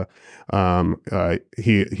record.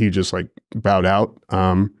 He just like bowed out.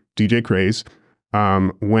 DJ Craze,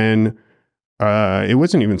 when it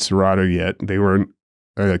wasn't even Serato yet. They were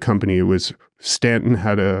a company. It was Stanton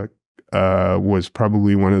was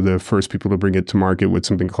probably one of the first people to bring it to market with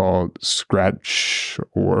something called Scratch,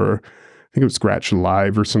 or I think it was Scratch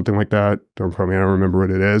Live or something like that. I don't remember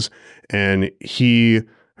what it is. And I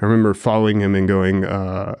remember following him and going,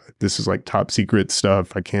 this is like top secret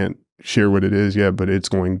stuff. I can't share what it is yet, but it's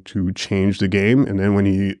going to change the game. And then when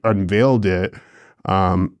he unveiled it,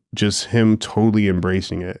 just him totally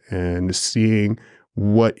embracing it and seeing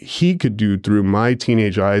what he could do through my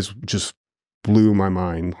teenage eyes just blew my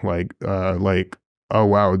mind. Like, oh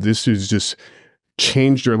wow, this is just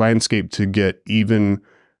changed your landscape to get even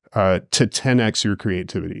to 10x your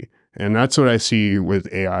creativity. And that's what I see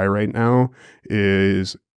with AI right now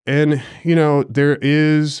and you know, there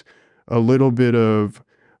is a little bit of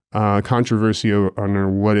controversy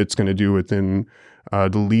on what it's going to do within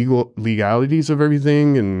the legalities of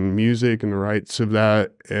everything and music and the rights of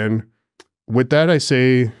that. And with that, I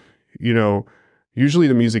say, you know, usually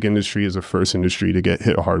the music industry is the first industry to get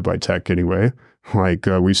hit hard by tech anyway. Like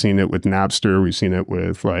we've seen it with Napster, we've seen it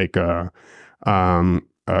with like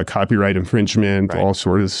copyright infringement, all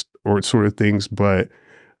sort of things. But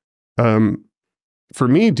for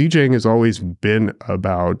me, DJing has always been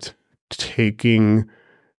about taking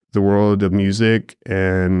the world of music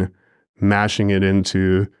and mashing it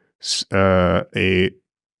into a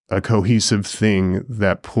cohesive thing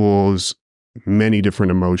that pulls many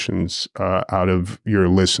different emotions out of your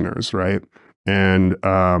listeners, right? And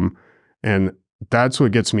that's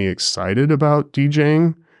what gets me excited about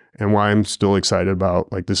DJing, and why I'm still excited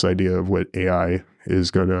about like this idea of what AI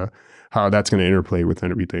is how that's gonna interplay with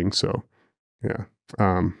everything. So yeah,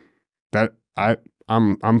 I'm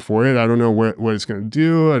for it. I don't know what it's gonna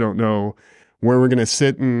do. I don't know where we're gonna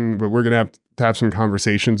sit, but we're gonna have to have some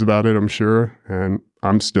conversations about it, I'm sure. And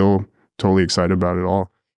I'm still totally excited about it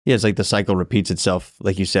all. Yeah, it's like the cycle repeats itself.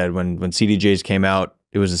 Like you said, when CDJs came out,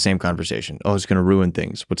 it was the same conversation. Oh, it's going to ruin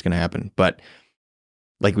things. What's going to happen? But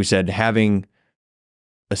like we said, having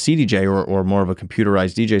a CDJ or more of a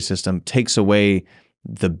computerized DJ system takes away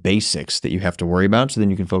the basics that you have to worry about, so then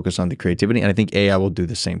you can focus on the creativity. And I think AI will do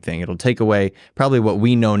the same thing. It'll take away probably what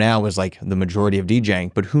we know now is like the majority of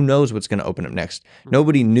DJing, but who knows what's going to open up next?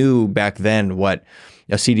 Nobody knew back then what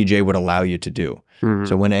a CDJ would allow you to do.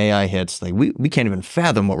 So when AI hits, like we can't even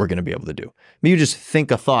fathom what we're going to be able to do. I mean, you just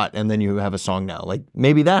think a thought and then you have a song now. Like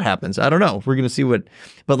maybe that happens. I don't know. We're going to see what,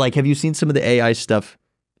 but like, have you seen some of the AI stuff?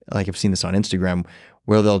 Like I've seen this on Instagram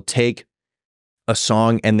where they'll take a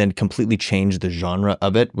song and then completely change the genre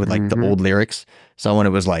of it with like the old lyrics. So when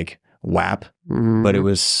it was like WAP, but it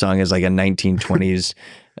was sung as like a 1920s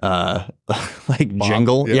like Bob,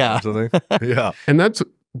 jingle. Yeah. Yeah. And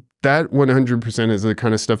that 100% is the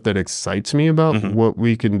kind of stuff that excites me about what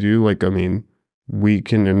we can do. Like, I mean, we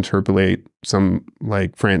can interpolate some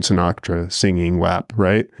like Frank Sinatra singing WAP,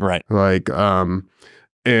 right? Right. Like,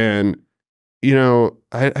 and you know,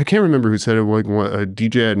 I can't remember who said it. Like a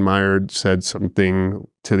DJ I admired said something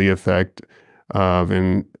to the effect of,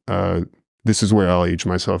 and this is where I'll age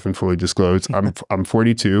myself and fully disclose. I'm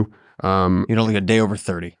 42. You don't look a day over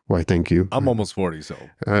 30. Why? Thank you. I'm almost 40, so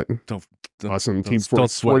don't awesome. don't, Team 40, don't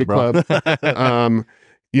sweat, 40 bro. Club.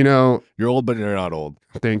 You know, You're old, but you're not old.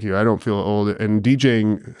 Thank you. I don't feel old, and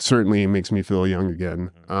DJing certainly makes me feel young again.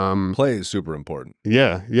 Play is super important.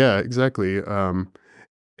 Yeah, exactly.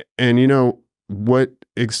 And you know what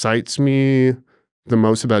excites me the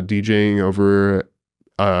most about DJing over,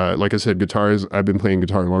 like I said, guitars. I've been playing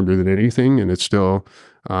guitar longer than anything, and it's still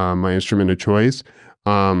my instrument of choice.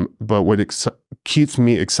 But what keeps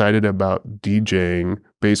me excited about DJing,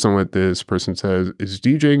 based on what this person says, is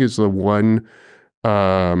DJing is the one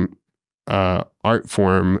art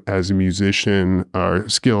form as a musician or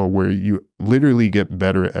skill where you literally get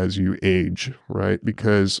better as you age, right?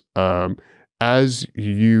 Because as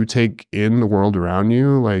you take in the world around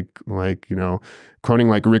you, like you know, quoting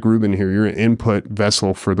like Rick Rubin here, you're an input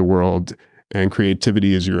vessel for the world, and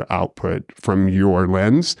creativity is your output from your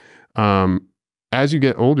lens. As you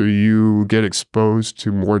get older, you get exposed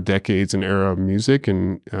to more decades and era of music.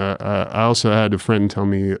 And I also had a friend tell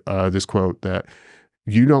me this quote that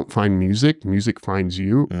you don't find music, music finds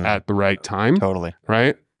you at the right time. Totally.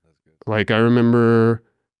 Right? Like I remember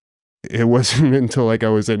it wasn't until like I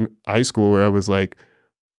was in high school where I was like,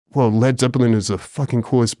 well, Led Zeppelin is the fucking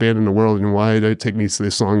coolest band in the world, and why did it take me to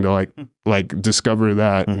this song to like discover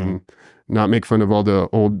that and not make fun of all the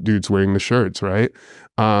old dudes wearing the shirts, right?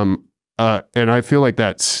 And I feel like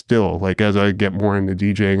that still, like as I get more into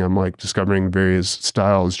DJing, I'm like discovering various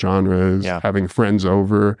styles, genres, having friends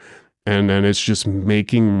over, and then it's just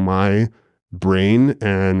making my brain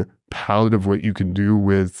and palette of what you can do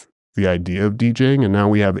with the idea of DJing. And now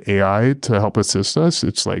we have AI to help assist us.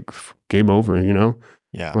 It's like game over, you know?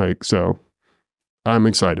 Yeah. Like, so I'm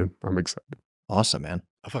excited. Awesome, man.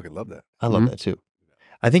 I fucking love that. I love that too.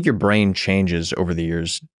 I think your brain changes over the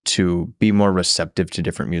years to be more receptive to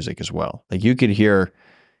different music as well. Like you could hear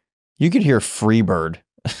Freebird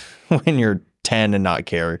when you're 10 and not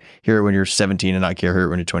care, hear it when you're 17 and not care, hear it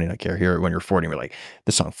when you're 20 and not care, hear it when you're 40 and you're like,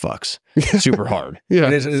 this song fucks super hard. Yeah.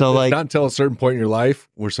 And it's like, not until a certain point in your life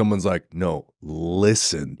where someone's like, no,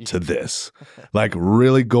 listen to this. Like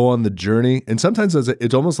really go on the journey. And sometimes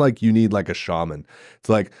it's almost like you need like a shaman. It's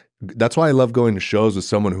like, that's why I love going to shows with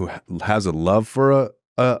someone who has a love for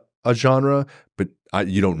a genre, but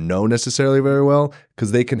you don't know necessarily very well,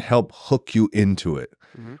 because they can help hook you into it.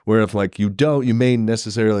 Where if like you may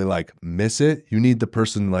necessarily like miss it. You need the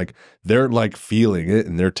person, like they're like feeling it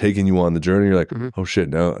and they're taking you on the journey. You're like, oh shit,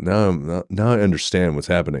 now I understand what's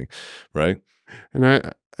happening, right?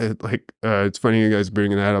 And it's funny you guys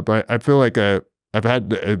bringing that up. I feel like I've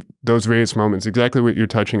had those various moments, exactly what you're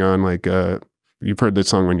touching on. Like you've heard this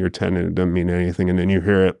song when you're 10 and it doesn't mean anything, and then you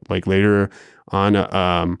hear it like later on.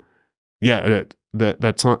 That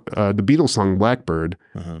song, the Beatles song Blackbird,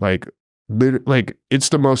 like it's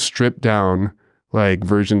the most stripped down, like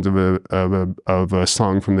versions of a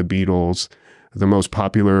song from the Beatles, the most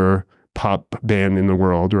popular pop band in the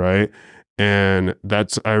world, right? And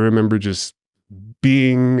I remember just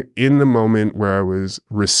being in the moment where I was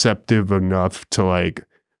receptive enough to like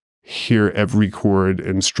hear every chord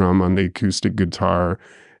and strum on the acoustic guitar.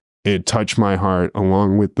 It touched my heart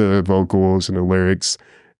along with the vocals and the lyrics,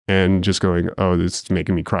 and just going, oh, this is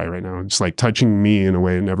making me cry right now. It's like touching me in a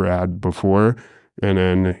way it never had before. And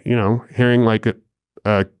then, you know, hearing like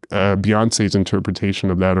Beyonce's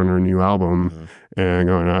interpretation of that on her new album, and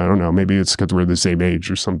going, I don't know, maybe it's because we're the same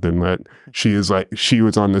age or something, that she was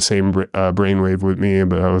on the same brainwave with me,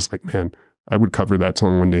 but I was like, man, I would cover that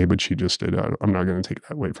song one day, but she just did. I'm not going to take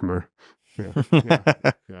that away from her.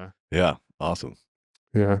 Yeah. Awesome.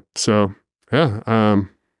 Yeah. So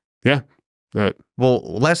yeah. Well,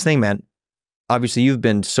 last thing, man. Obviously, you've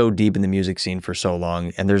been so deep in the music scene for so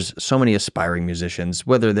long, and there's so many aspiring musicians,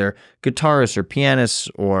 whether they're guitarists or pianists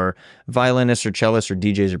or violinists or cellists or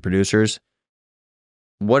DJs or producers.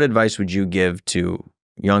 What advice would you give to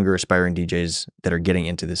younger aspiring DJs that are getting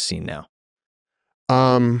into this scene now?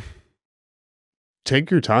 Take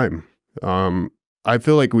your time. I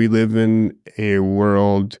feel like we live in a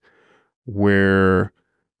world where,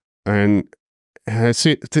 and I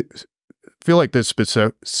feel like this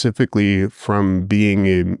specifically from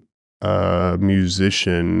being a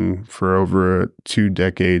musician for over 2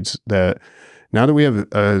 decades, that now that we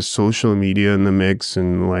have social media in the mix,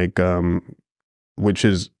 and like which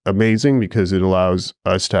is amazing because it allows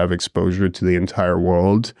us to have exposure to the entire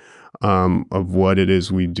world of what it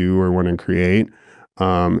is we do or want to create,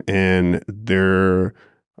 and there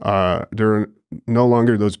are no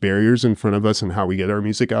longer those barriers in front of us and how we get our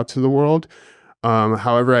music out to the world.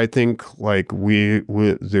 However, I think like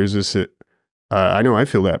there's this, I know I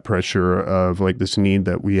feel that pressure of like this need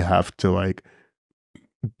that we have to like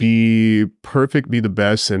be perfect, be the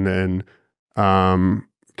best, and then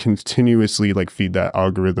continuously like feed that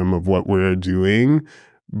algorithm of what we're doing.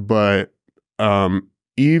 But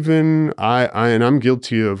even and I'm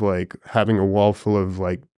guilty of like having a wall full of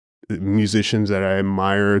like musicians that I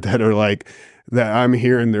admire that are like, that I'm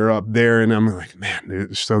here and they're up there, and I'm like, man,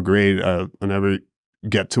 they're so great. I'll never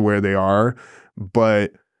get to where they are,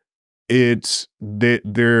 but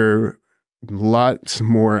there are lots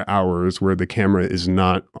more hours where the camera is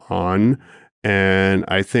not on. And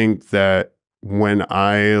I think that when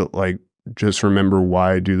I like just remember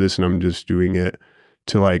why I do this, and I'm just doing it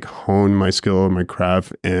to like hone my skill and my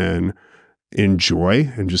craft and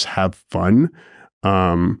enjoy and just have fun,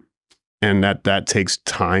 and that takes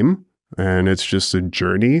time. And it's just a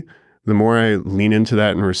journey. The more I lean into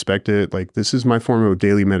that and respect it, like this is my form of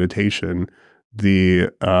daily meditation, the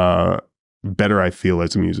better I feel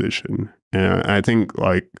as a musician. And I think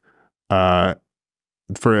like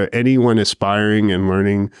for anyone aspiring and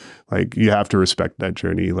learning, like you have to respect that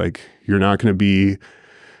journey. Like you're not going to be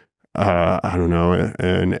I don't know,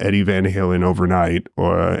 an Eddie Van Halen overnight,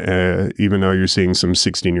 or even though you're seeing some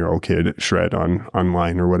 16-year-old kid shred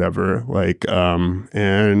online or whatever, like,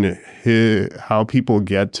 and how people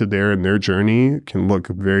get to there in their journey can look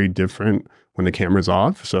very different when the camera's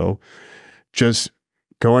off. So just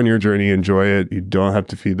go on your journey, enjoy it. You don't have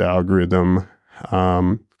to feed the algorithm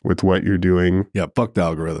with what you're doing. Yeah, fuck the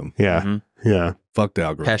algorithm. Yeah, yeah. Fuck the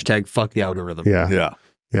algorithm. Hashtag fuck the algorithm. Yeah, Yeah.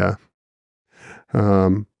 yeah.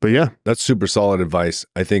 But yeah, that's super solid advice.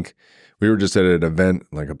 I think we were just at an event,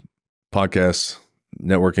 like a podcast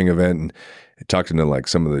networking event, and talking to like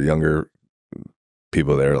some of the younger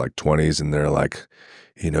people there, like 20s, and they're like,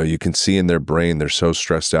 you know, you can see in their brain, they're so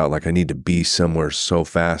stressed out. Like, I need to be somewhere so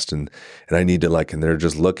fast, and I need to like, and they're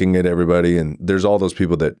just looking at everybody. And there's all those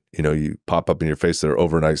people that, you know, you pop up in your face that are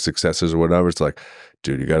overnight successes or whatever. It's like,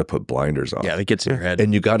 dude, you got to put blinders on. Yeah, that gets in your head.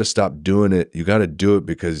 And you got to stop doing it. You got to do it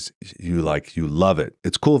because you love it.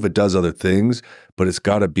 It's cool if it does other things, but it's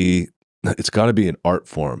got to be an art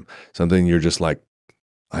form. Something you're just like,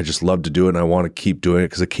 I just love to do it, and I want to keep doing it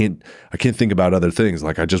because I can't think about other things.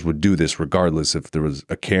 Like, I just would do this regardless if there was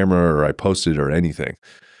a camera or I posted or anything.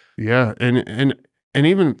 Yeah, and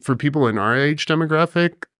even for people in our age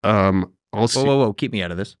demographic, also, whoa, keep me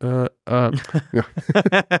out of this. You're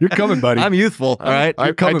coming, buddy. I'm youthful. All right,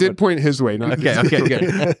 I did point his way. Not okay,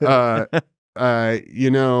 good.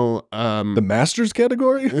 You know, the masters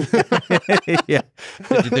category. Yeah,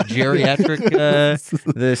 the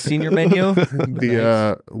geriatric, the senior menu,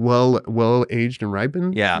 the well aged and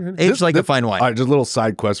ripened. Yeah, aged like a fine wine. All right, just a little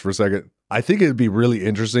side quest for a second. I think it'd be really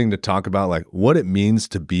interesting to talk about like what it means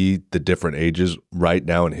to be the different ages right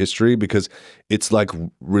now in history, because it's like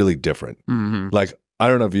really different. Mm-hmm. Like, I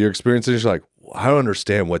don't know if you're experiencing it, you're like, I don't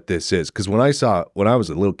understand what this is. Because when I was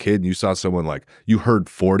a little kid and you saw someone like, you heard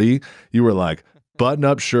 40, you were like, button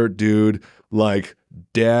up shirt, dude, like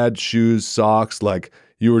dad shoes, socks, like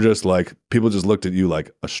you were just like, people just looked at you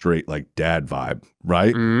like a straight like dad vibe,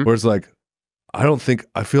 right? Where it's like,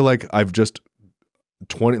 I feel like I've just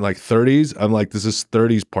 20, like 30s. I'm like, this is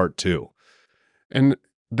 30s part 2. And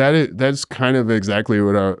that's kind of exactly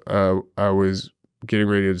what I was getting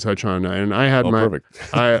ready to touch on. And I had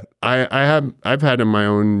I've had in my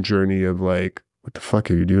own journey of like, what the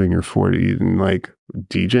fuck are you doing? You're 40 and like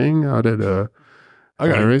DJing out at a. I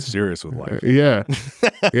got serious with life. Yeah,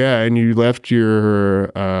 yeah, and you left your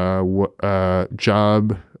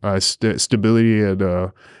job stability at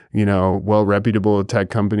a well reputable tech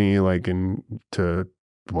company, like to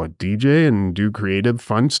DJ and do creative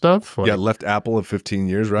fun stuff. Like, yeah, left Apple in 15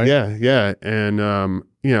 years, right? Yeah, and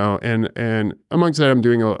and amongst that, I'm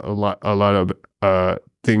doing a lot of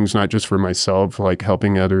things, not just for myself, like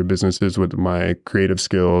helping other businesses with my creative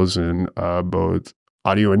skills and both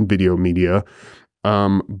audio and video media.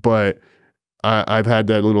 But I've had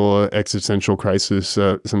that little existential crisis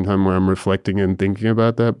sometime where I'm reflecting and thinking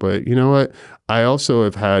about that. But you know what? I also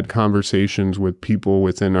have had conversations with people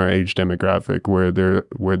within our age demographic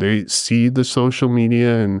where they see the social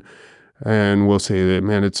media and will say that,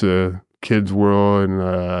 man, it's a kid's world. And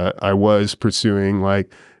I was pursuing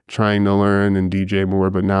like trying to learn and DJ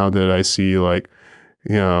more, but now that I see like,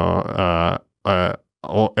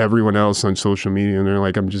 everyone else on social media and they're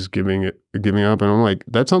like, I'm just giving up, and I'm like,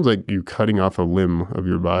 that sounds like you cutting off a limb of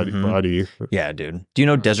your body. Yeah, dude. Do you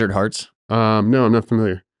know Desert Hearts? No, I'm not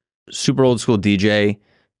familiar. Super old school DJ.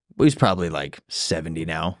 He's probably like 70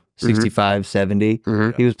 now, 65, 70.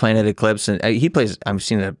 He was playing at Eclipse, and he plays, I've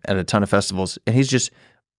seen it at a ton of festivals, and he's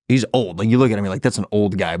old. Like, you look at him, you're like, that's an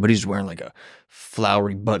old guy, but he's wearing like a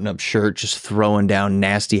flowery button-up shirt, just throwing down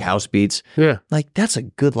nasty house beats. Yeah. Like, that's a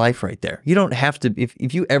good life right there. You don't have to,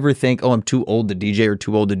 if you ever think, oh, I'm too old to DJ or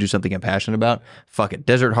too old to do something I'm passionate about, fuck it.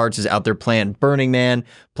 Desert Hearts is out there playing Burning Man,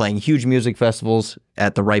 playing huge music festivals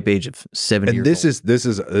at the ripe age of 70 years old. This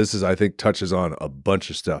is, I think, touches on a bunch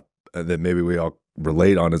of stuff that maybe we all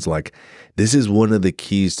relate on. It's like, this is one of the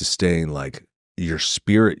keys to staying like your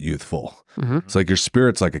spirit youthful. It's like your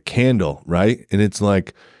spirit's like a candle, right? And it's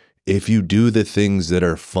like, if you do the things that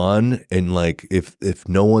are fun, and like if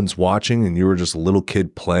no one's watching and you were just a little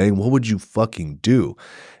kid playing, what would you fucking do?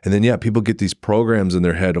 And then people get these programs in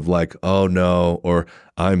their head of like, oh no, or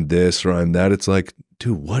I'm this or I'm that. It's like,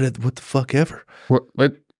 dude, what the fuck ever? Who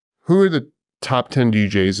are the top 10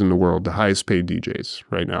 DJs in the world, the highest paid DJs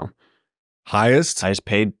right now? Highest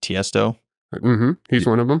paid, Tiesto. He's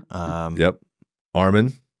one of them. Yep.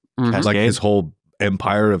 Armin. Like his whole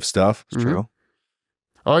empire of stuff. It's true.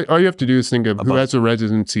 All you have to do is think of who has a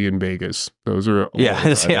residency in Vegas. Those are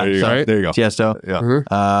there you go. There you go. Tiesto.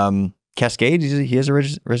 Yeah. Cascade. He has a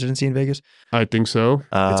residency in Vegas. I think so.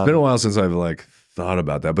 It's been a while since I've like thought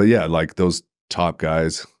about that, but yeah, like those top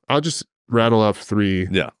guys. I'll just rattle off 3.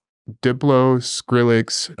 Yeah. Diplo,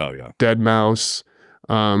 Skrillex. Oh yeah.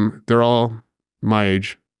 Deadmau5. They're all my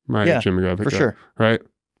age demographic. For sure. Right.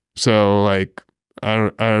 So like, I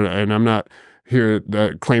don't, and I'm not here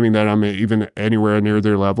claiming that I'm even anywhere near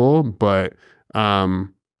their level, but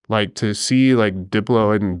like to see like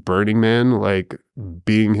Diplo and Burning Man, like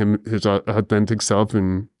being his authentic self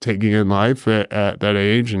and taking in life at that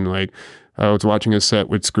age, and like I was watching a set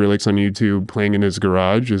with Skrillex on YouTube playing in his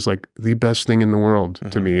garage is like the best thing in the world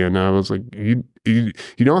to me, and I was like, you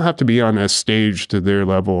don't have to be on a stage to their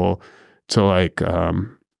level to like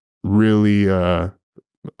really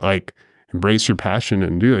like embrace your passion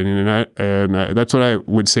and do it. And that's what I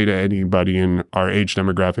would say to anybody in our age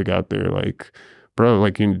demographic out there. Like, bro,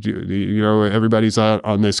 like, everybody's out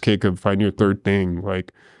on this kick of find your third thing.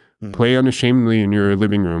 Like, play unashamedly in your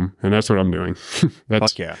living room. And that's what I'm doing.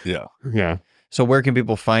 Fuck yeah. Yeah. Yeah. So where can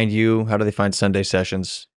people find you? How do they find Sunday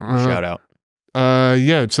Sessions? Shout out.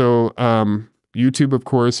 Yeah. So, YouTube, of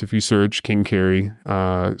course, if you search King Khary,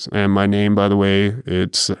 and my name, by the way,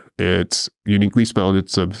 it's uniquely spelled.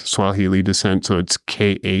 It's of Swahili descent, so it's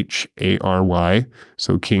Khary.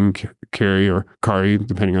 So King Khary or Khary,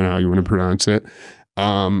 depending on how you want to pronounce it.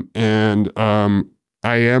 And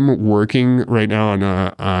I am working right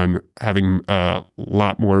now on having a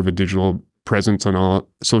lot more of a digital presence on all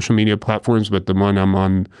social media platforms, but the one I'm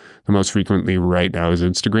on the most frequently right now is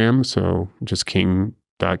Instagram. So just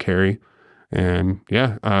king.khary. And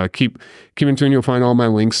yeah, keep in tune. You'll find all my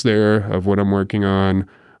links there of what I'm working on.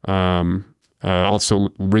 Also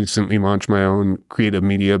recently launched my own creative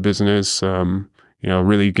media business.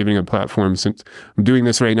 Really giving a platform, since I'm doing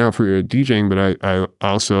this right now for DJing, but I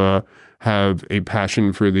also have a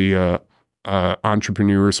passion for the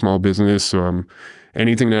entrepreneur, small business. So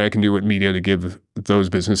anything that I can do with media to give those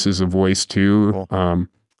businesses a voice too, Cool.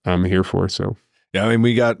 I'm here for. So Yeah, I mean,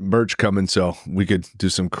 we got merch coming, so we could do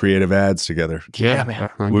some creative ads together. Yeah, man.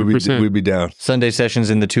 100%. We'd be down. Sunday sessions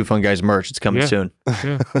in the Two Fun Guys merch. It's coming soon.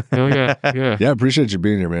 Yeah. Hell yeah. Yeah. Yeah, I appreciate you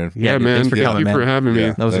being here, man. Yeah, man. thanks for Thank coming, you man. for having me.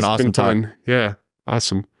 Yeah, That was an It's been awesome time. fun. Yeah.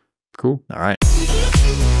 Awesome. Cool. All right.